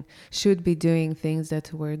should be doing things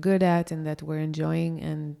that we're good at and that we're enjoying.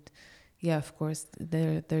 And yeah, of course,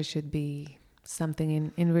 there should be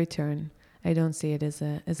something in return. I don't see it as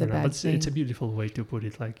a No, bad but thing. it's a beautiful way to put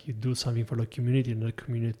it. Like you do something for the community, and the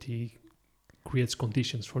community creates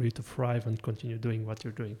conditions for you to thrive and continue doing what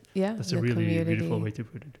you're doing. Yeah, That's a the really community. beautiful way to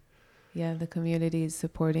put it. Yeah, the community is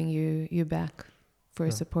supporting you back for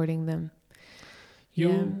Yeah. supporting them.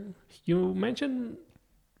 You mentioned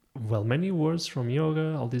many words from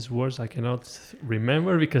yoga. All these words I cannot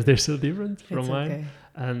remember because they're so different from It's mine. okay.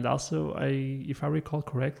 And also, if I recall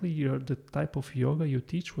correctly, the type of yoga you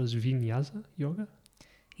teach was Vinyasa yoga.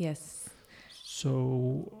 Yes.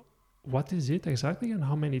 So, what is it exactly, and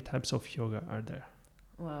how many types of yoga are there?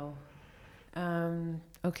 Wow.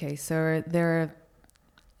 Okay, so there are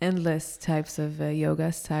endless types of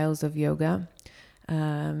yoga, styles of yoga.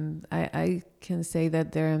 I can say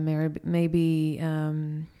that there are maybe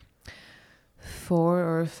 4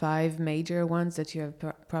 or 5 major ones that you have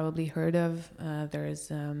probably heard of. There is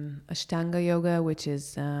Ashtanga yoga, which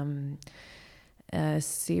is a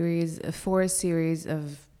series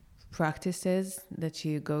of practices that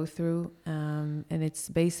you go through, and it's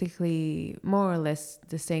basically more or less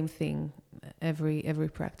the same thing every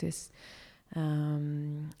practice.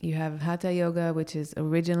 You have Hatha yoga, which is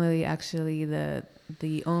originally actually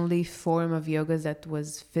the only form of yoga that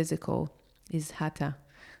was physical, is Hatha.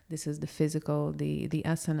 This is the physical, the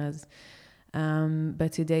asanas.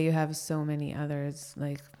 But today you have so many others,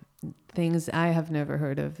 like things I have never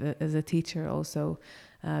heard of as a teacher also,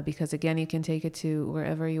 because again, you can take it to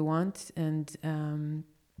wherever you want. And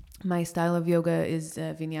my style of yoga is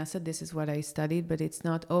Vinyasa. This is what I studied, but it's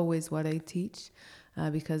not always what I teach.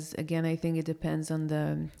 Because again, I think it depends on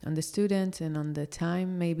the student and on the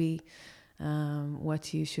time, maybe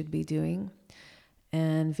what you should be doing.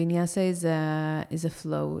 And Vinyasa is a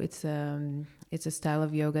flow. It's a style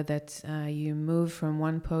of yoga that you move from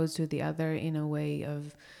one pose to the other in a way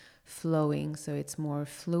of flowing. So it's more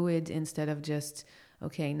fluid instead of just,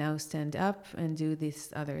 okay, now stand up and do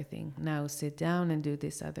this other thing. Now sit down and do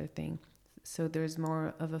this other thing. So there's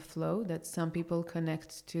more of a flow that some people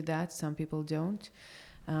connect to that, some people don't.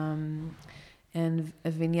 And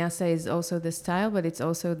Vinyasa is also the style, but it's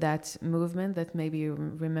also that movement that maybe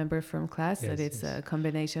you remember from class, that it's a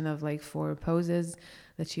combination of like 4 poses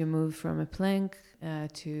that you move from a plank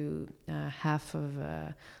to half of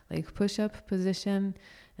like push-up position.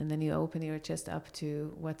 And then you open your chest up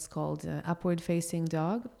to what's called upward facing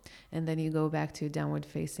dog. And then you go back to downward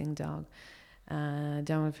facing dog.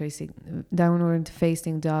 Downward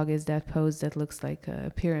facing dog is that pose that looks like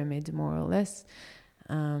a pyramid, more or less.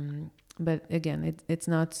 But again, it's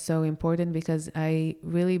not so important, because I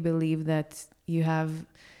really believe that you have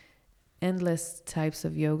endless types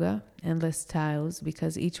of yoga, endless styles,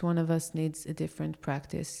 because each one of us needs a different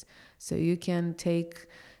practice. So you can take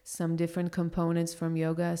some different components from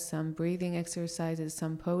yoga, some breathing exercises,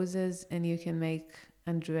 some poses, and you can make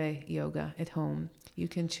Andre yoga at home. You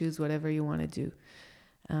can choose whatever you want to do.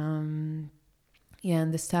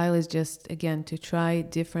 And the style is just, again, to try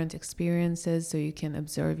different experiences so you can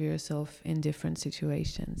observe yourself in different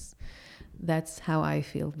situations. That's how I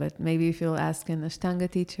feel. But maybe if you'll ask an Ashtanga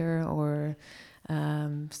teacher or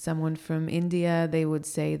someone from India, they would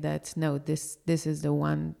say that, no, this is the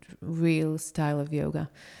one real style of yoga.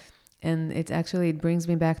 And it brings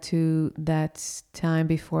me back to that time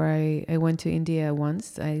before I went to India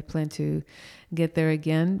once. I plan to get there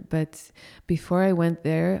again. But before I went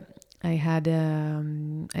there, I had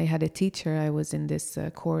a teacher. I was in this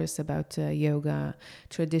course about yoga,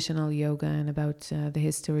 traditional yoga, and about the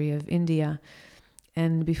history of India.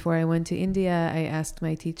 And before I went to India, I asked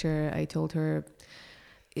my teacher, I told her,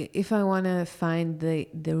 if I want to find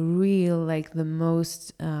the real, like the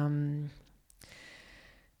most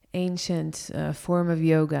ancient form of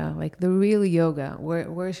yoga, like the real yoga,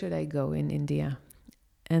 where should I go in India?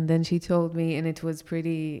 And then she told me, and it was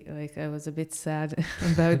pretty, like, I was a bit sad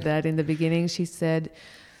about that in the beginning. She said,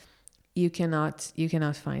 you cannot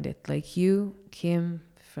find it. Like you, Kim,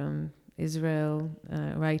 from Israel,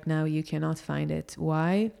 right now, you cannot find it.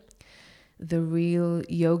 Why? The real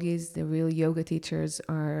yogis, the real yoga teachers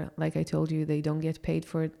are, like I told you, they don't get paid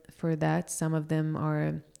for that. Some of them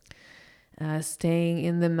are staying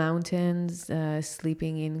in the mountains,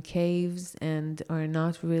 sleeping in caves, and are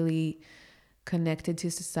not really connected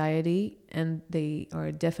to society, and they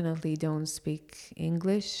are definitely don't speak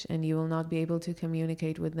English, and you will not be able to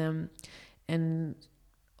communicate with them. And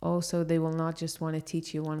also they will not just want to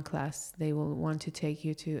teach you one class, they will want to take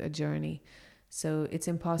you to a journey. So it's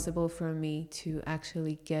impossible for me to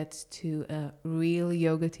actually get to a real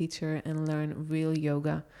yoga teacher and learn real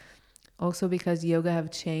yoga. Also because yoga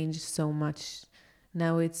have changed so much.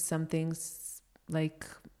 Now it's something like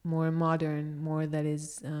more modern, more that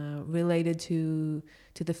is related to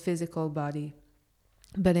the physical body.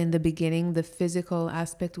 But in the beginning, the physical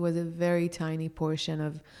aspect was a very tiny portion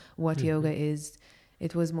of what yoga is.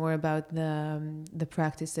 It was more about the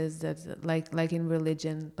practices that, like in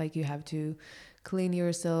religion, like you have to clean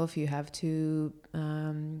yourself, you have to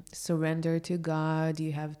surrender to God,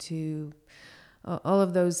 you have to all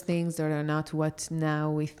of those things that are not what now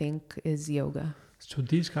we think is yoga. So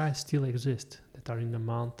these guys still exist that are in the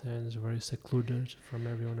mountains, very secluded from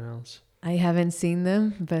everyone else. I haven't seen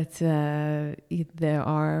them, but there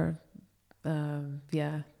are,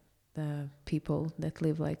 the people that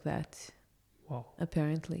live like that. Wow.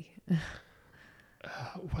 Apparently.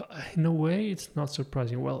 Well, in a way, it's not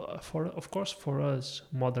surprising. Well, of course, for us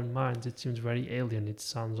modern minds, it seems very alien. It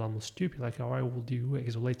sounds almost stupid. Like, why would you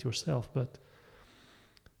isolate yourself? But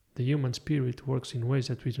the human spirit works in ways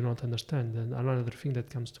that we do not understand. And another thing that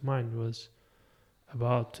comes to mind was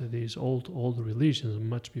about these old religions,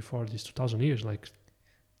 much before these 2,000 years, like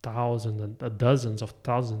thousands and dozens of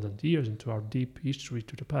thousands of years into our deep history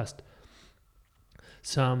to the past.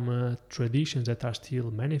 Some traditions that are still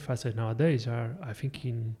manifested nowadays are, I think,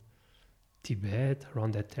 in Tibet,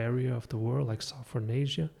 around that area of the world, like Southern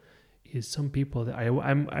Asia, is some people that I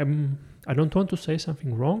don't want to say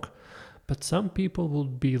something wrong, but some people will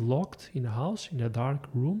be locked in a house, in a dark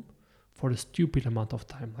room, for a stupid amount of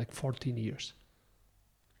time, like 14 years.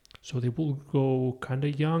 So they will go kind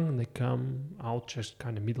of young and they come out just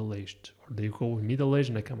kind of middle-aged. Or they go middle-aged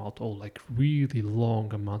and they come out old, like really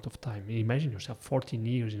long amount of time. Imagine yourself 14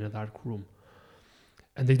 years in a dark room.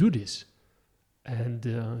 And they do this. And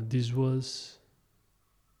this was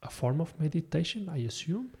a form of meditation, I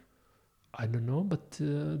assume. I don't know, but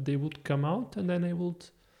they would come out and then they would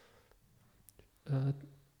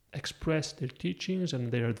express their teachings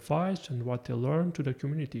and their advice and what they learned to the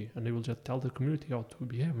community, and they will just tell the community how to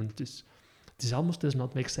behave. And this almost does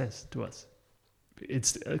not make sense to us.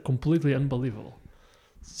 It's completely unbelievable.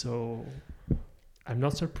 So I'm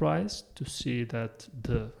not surprised to see that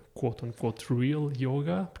the quote-unquote real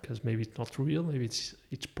yoga, because maybe it's not real, maybe it's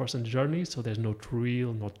each person's journey, so there's not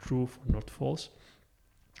real, not truth, or not false.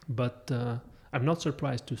 But I'm not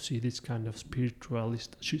surprised to see this kind of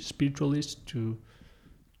spiritualists to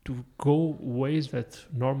go ways that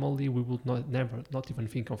normally we would not even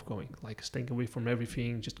think of going, like staying away from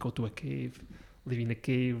everything, just go to a cave, live in a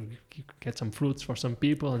cave, get some fruits for some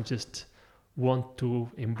people, and just want to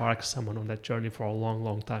embark someone on that journey for a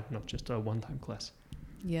long time, not just a one-time class.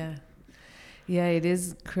 Yeah, it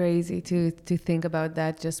is crazy to think about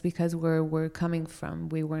that, just because we're coming from,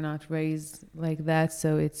 we were not raised like that,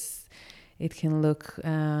 so it can look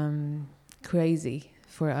crazy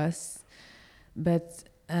for us, but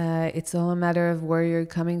it's all a matter of where you're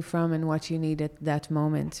coming from and what you need at that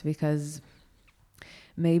moment, because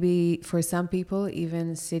maybe for some people,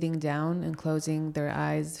 even sitting down and closing their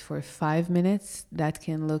eyes for 5 minutes, that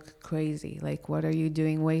can look crazy. Like, what are you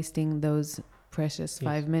doing wasting those precious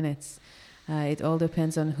 5 minutes? It all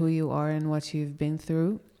depends on who you are and what you've been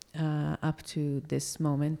through up to this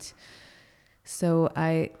moment. So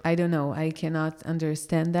I don't know, I cannot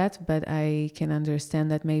understand that, but I can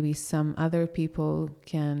understand that maybe some other people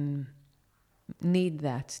can need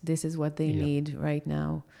that. This is what they need right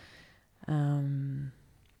now.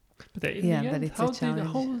 But it's a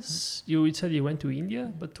challenge. You said you went to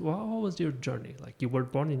India, but how was your journey? Like, you were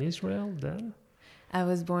born in Israel then? I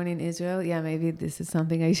was born in Israel. Yeah, maybe this is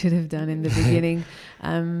something I should have done in the beginning.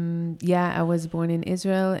 I was born in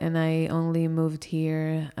Israel, and I only moved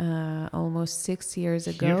here almost 6 years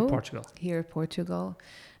ago. Here, Portugal.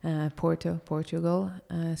 Portugal,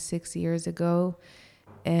 6 years ago.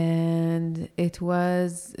 And it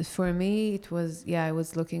was, for me, I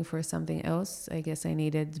was looking for something else. I guess I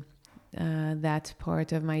needed that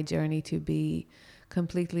part of my journey to be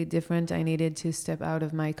completely different. I needed to step out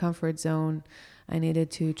of my comfort zone. I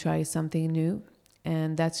needed to try something new,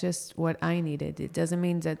 and that's just what I needed. It doesn't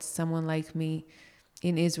mean that someone like me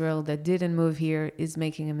in Israel that didn't move here is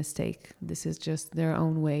making a mistake. This is just their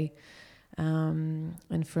own way.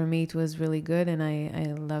 And for me, it was really good, and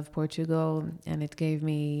I love Portugal, and it gave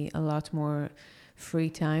me a lot more free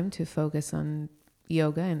time to focus on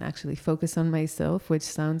yoga and actually focus on myself, which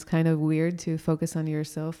sounds kind of weird, to focus on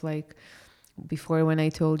yourself. Like, before, when I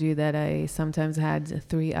told you that I sometimes had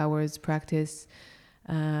 3 hours practice,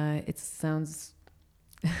 it sounds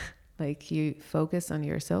like you focus on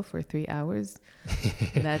yourself for 3 hours.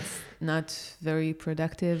 That's not very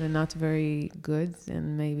productive and not very good,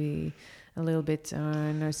 and maybe a little bit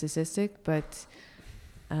narcissistic, but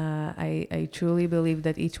I truly believe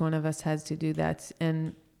that each one of us has to do that.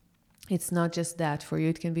 And it's not just that. For you,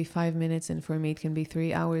 it can be 5 minutes, and for me, it can be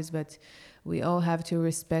 3 hours. But we all have to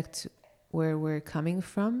respect where we're coming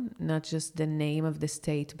from, not just the name of the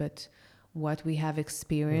state, but what we have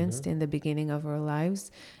experienced in the beginning of our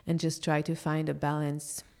lives, and just try to find a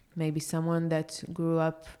balance. Maybe someone that grew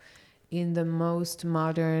up in the most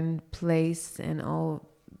modern place and all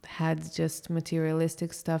had just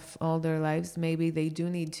materialistic stuff all their lives, maybe they do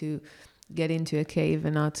need to get into a cave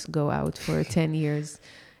and not go out for 10 years.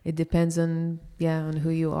 It depends on who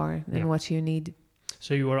you are and what you need.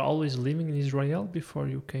 So you were always living in Israel before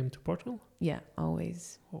you came to Portugal? Yeah,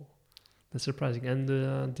 always. Oh, that's surprising.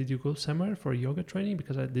 And did you go somewhere for yoga training?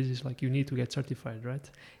 Because this is like you need to get certified, right?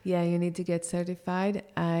 Yeah, you need to get certified.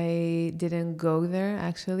 I didn't go there,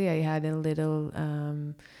 actually. I had a little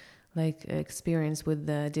experience with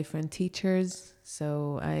the different teachers.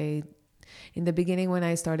 So in the beginning when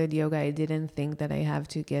I started yoga, I didn't think that I have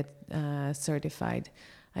to get certified.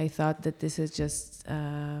 I thought that this is just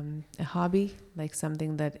a hobby, like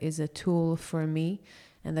something that is a tool for me,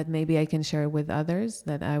 and that maybe I can share with others,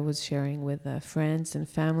 that I was sharing with friends and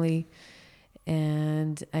family.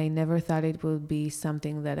 And I never thought it would be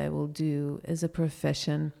something that I will do as a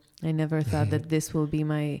profession. I never thought that this will be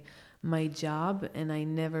my job, and I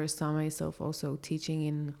never saw myself also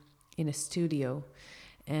teaching in a studio.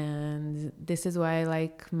 And this is why I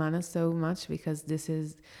like Mana so much, because this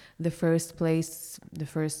is the first place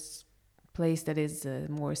that is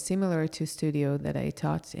more similar to studio that I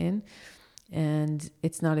taught in. And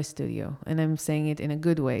it's not a studio, and I'm saying it in a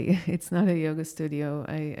good way. It's not a yoga studio.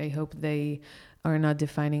 I hope they are not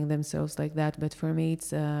defining themselves like that, but for me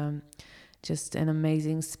it's just an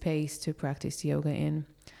amazing space to practice yoga in.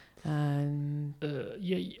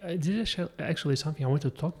 This is actually something I want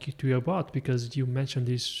to talk to you about, because you mentioned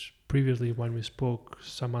this previously when we spoke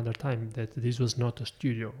some other time, that this was not a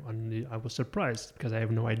studio, and I was surprised because I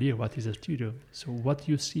have no idea what is a studio. So what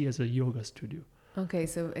do you see as a yoga studio? Okay,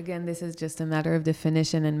 so again, this is just a matter of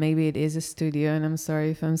definition, and maybe it is a studio, and I'm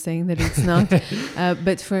sorry if I'm saying that it's not.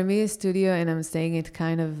 But for me, a studio, and I'm saying it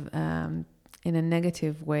kind of in a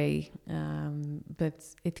negative way, but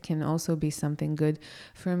it can also be something good.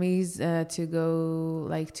 For me, is to go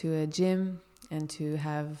like to a gym and to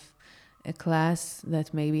have a class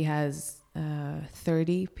that maybe has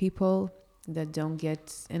 30 people that don't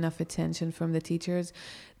get enough attention from the teachers.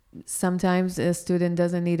 Sometimes a student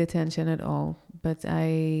doesn't need attention at all, but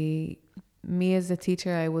me as a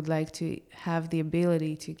teacher, I would like to have the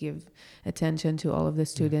ability to give attention to all of the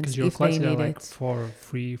students if they need like it.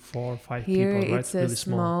 3, 4, 5 Here people, right? it's a really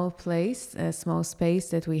small place, a small space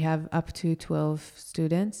that we have up to 12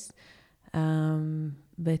 students.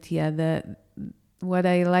 But yeah, what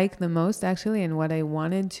I like the most actually, and what I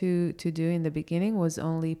wanted to do in the beginning, was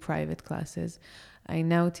only private classes. I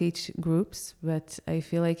now teach groups, but I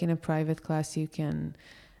feel like in a private class you can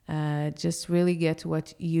just really get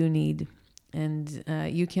what you need. And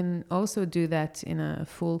you can also do that in a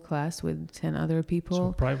full class with 10 other people.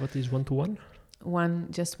 So private is one-to-one?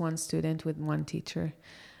 Just one student with one teacher.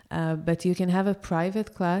 But you can have a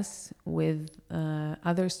private class with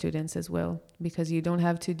other students as well, because you don't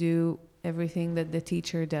have to do everything that the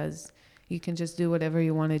teacher does. You can just do whatever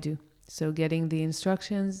you want to do. So getting the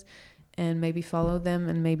instructions and maybe follow them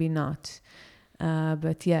and maybe not.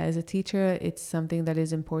 But yeah, as a teacher, it's something that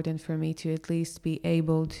is important for me to at least be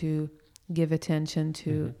able to give attention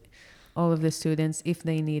to all of the students if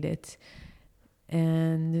they need it.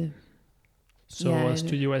 And so a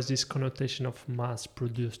studio has this connotation of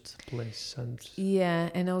mass-produced place,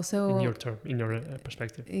 and also in your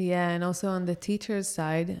perspective. Yeah, and also on the teacher's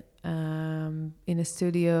side, in a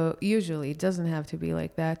studio, usually it doesn't have to be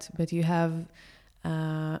like that, but you have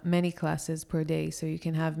many classes per day, so you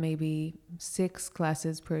can have maybe 6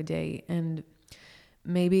 classes per day, and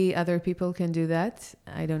maybe other people can do that.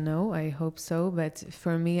 I don't know, I hope so, but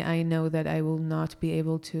for me, I know that I will not be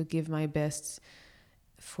able to give my best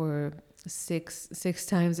for six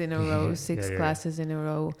times in a row, six classes in a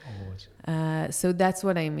row. So that's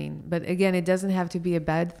what I mean. But again, it doesn't have to be a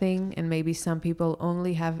bad thing, and maybe some people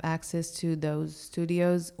only have access to those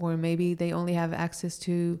studios, or maybe they only have access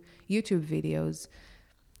to YouTube videos.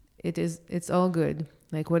 It's all good.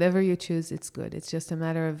 Like whatever you choose, it's good. It's just a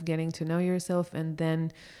matter of getting to know yourself and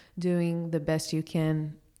then doing the best you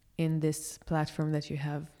can in this platform that you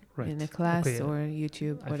have, in a class or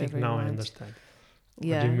YouTube, whatever. I think now I understand.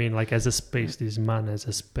 Yeah. What do you mean, like as a space, this man as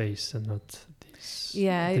a space, and not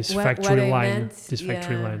this factory line?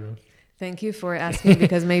 Thank you for asking,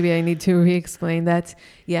 because maybe I need to re-explain that.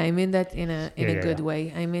 Yeah, I mean that in a good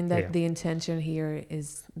way. I mean that the intention here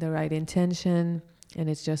is the right intention, and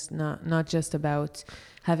it's just not just about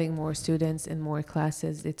having more students and more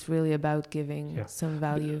classes. It's really about giving some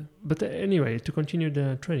value. But anyway, to continue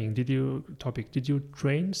the training, did you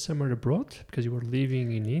train somewhere abroad? Because you were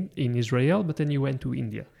living in Israel, but then you went to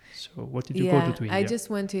India. So what did you go to India? I just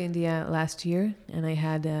went to India last year, and I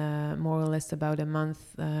had more or less about a month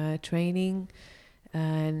training,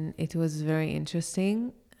 and it was very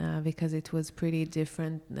interesting because it was pretty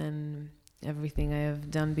different than everything I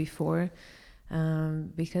have done before.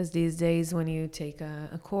 Because these days when you take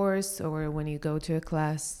a course or when you go to a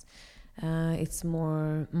class, it's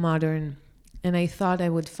more modern. And I thought I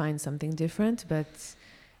would find something different, but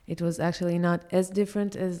it was actually not as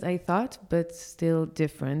different as I thought, but still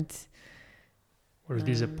different. Were you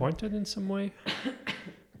disappointed in some way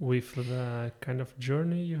with the kind of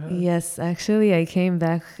journey you had? Yes, actually I came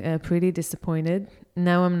back pretty disappointed.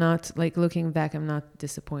 Now I'm not, like, looking back, I'm not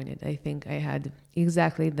disappointed. I think I had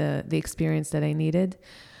exactly the experience that I needed.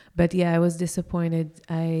 But yeah, I was disappointed.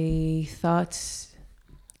 I thought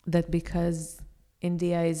that because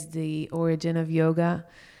India is the origin of yoga,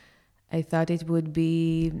 I thought it would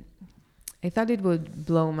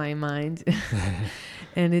blow my mind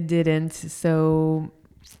and it didn't. So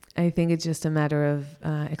I think it's just a matter of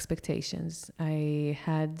expectations. I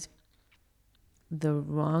had the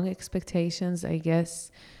wrong expectations, I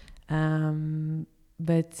guess.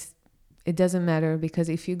 But it doesn't matter, because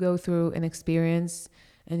if you go through an experience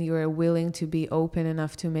and you are willing to be open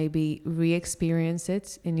enough to maybe re-experience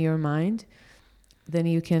it in your mind, then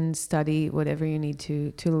you can study whatever you need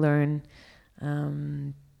to learn.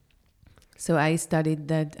 So I studied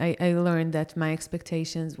that. I learned that my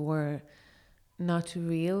expectations were not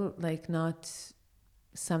real, like not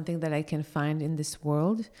something that I can find in this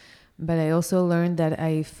world. But I also learned that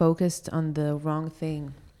I focused on the wrong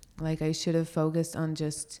thing. Like, I should have focused on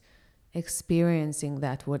just experiencing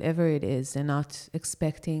that, whatever it is, and not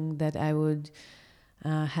expecting that I would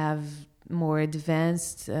have more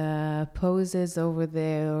advanced poses over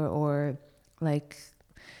there, or like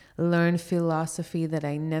learn philosophy that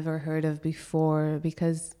I never heard of before,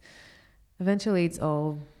 because eventually it's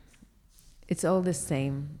all the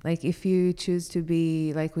same. Like, if you choose to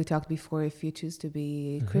be, like we talked before, if you choose to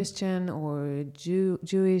be Christian or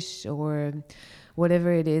Jewish or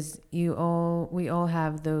whatever it is, we all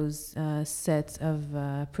have those sets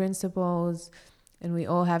of principles, and we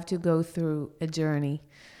all have to go through a journey.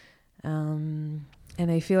 And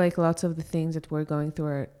I feel like lots of the things that we're going through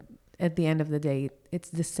are, at the end of the day, it's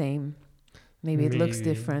the same. Maybe it looks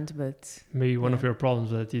different, but... Maybe one of your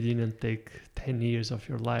problems was that you didn't take 10 years of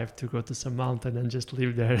your life to go to some mountain and just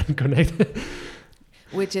live there and connect.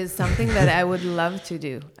 Which is something that I would love to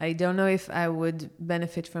do. I don't know if I would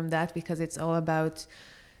benefit from that, because it's all about,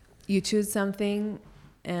 you choose something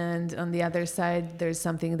and on the other side there's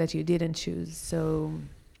something that you didn't choose. So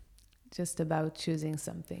just about choosing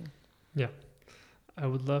something. Yeah. I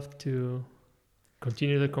would love to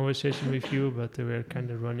continue the conversation with you, but we're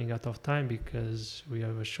kind of running out of time because we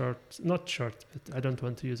have not short, but I don't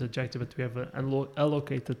want to use adjective, but we have an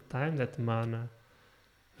allocated time that Mana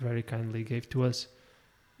very kindly gave to us.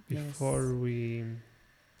 Before we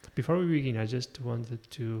begin, I just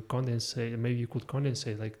wanted to condensate, maybe you could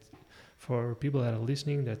condensate, like, for people that are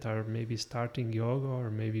listening that are maybe starting yoga,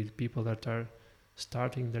 or maybe people that are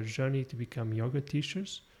starting their journey to become yoga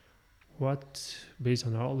teachers, what, based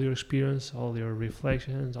on all your experience, all your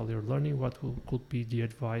reflections, all your learning, could be the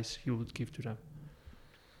advice you would give to them?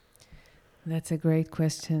 That's a great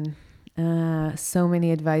question. So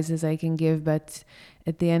many advices I can give, but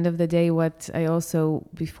at the end of the day, what I also,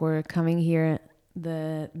 before coming here,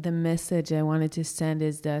 the message I wanted to send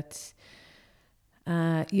is that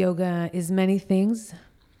yoga is many things.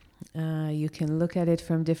 You can look at it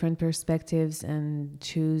from different perspectives and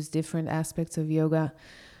choose different aspects of yoga.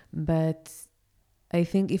 But I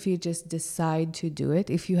think if you just decide to do it,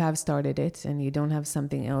 if you have started it and you don't have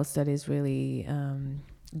something else that is really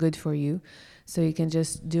good for you, so you can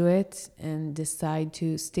just do it and decide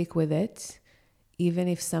to stick with it, even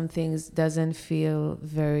if some things doesn't feel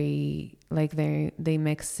very like they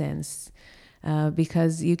make sense,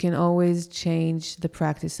 because you can always change the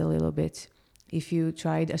practice a little bit. If you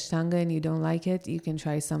tried Ashtanga and you don't like it, you can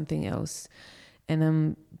try something else. And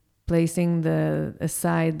I'm placing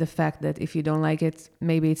aside the fact that if you don't like it,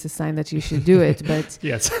 maybe it's a sign that you should do it. But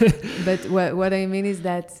yes. But what I mean is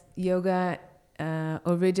that yoga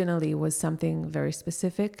originally was something very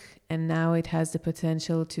specific, and now it has the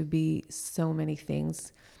potential to be so many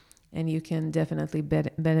things, and you can definitely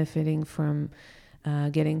benefiting from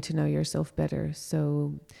getting to know yourself better.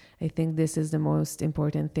 So I think this is the most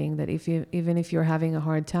important thing, that even if you're having a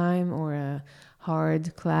hard time or a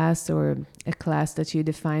hard class or a class that you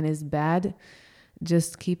define as bad,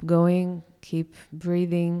 just keep going, keep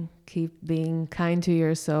breathing, keep being kind to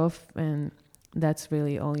yourself, and that's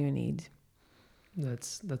really all you need.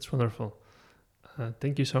 That's wonderful.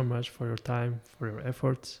 Thank you so much for your time, for your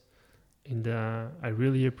efforts. And I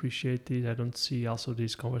really appreciate it. I don't see also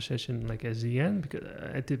this conversation like as the end, because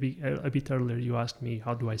a bit earlier you asked me,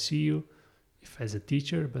 how do I see you if as a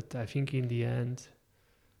teacher? But I think in the end,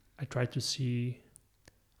 I try to see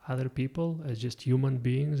other people as just human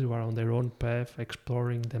beings who are on their own path,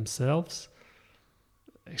 exploring themselves,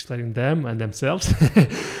 exploring them and themselves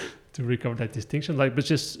to recover that distinction. But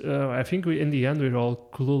just, I think in the end, we're all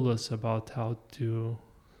clueless about how to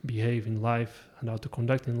behave in life and how to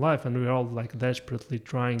conduct in life, and we're all desperately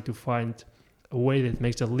trying to find a way that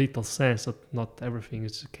makes a little sense, that not everything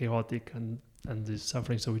is chaotic and is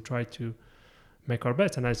suffering. So we try to make our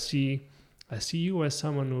best, and I see you as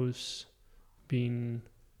someone who's been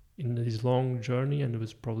in this long journey and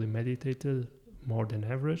who's probably meditated more than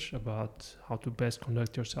average about how to best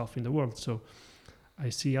conduct yourself in the world. So I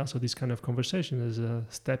see also this kind of conversation as a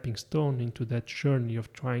stepping stone into that journey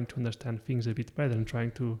of trying to understand things a bit better and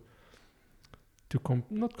trying to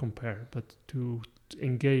not compare, but to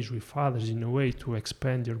engage with others in a way to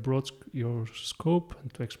expand your scope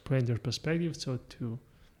and to expand your perspective, so to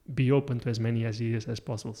be open to as many ideas as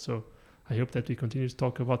possible. So I hope that we continue to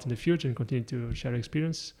talk about in the future and continue to share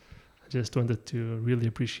experience. I just wanted to really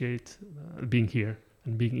appreciate being here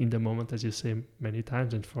and being in the moment, as you say many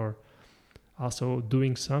times, and for also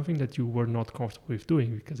doing something that you were not comfortable with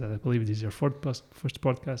doing, because I believe this is your first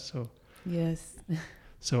podcast. So yes.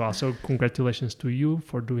 So also congratulations to you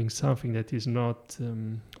for doing something that is not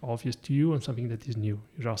obvious to you and something that is new.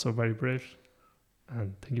 You're also very brave,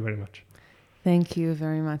 and thank you very much. Thank you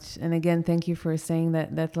very much. And again, thank you for saying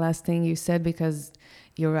that last thing you said, because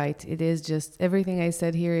you're right. It is just, everything I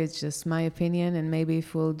said here is just my opinion, and maybe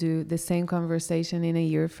if we'll do the same conversation in a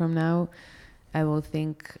year from now, I will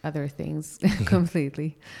think other things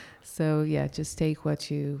completely. So yeah, just take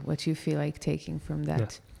what you feel like taking from that.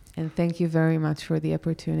 Yeah. And thank you very much for the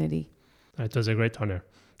opportunity. It was a great honor.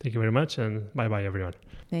 Thank you very much, and bye-bye, everyone.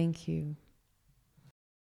 Thank you.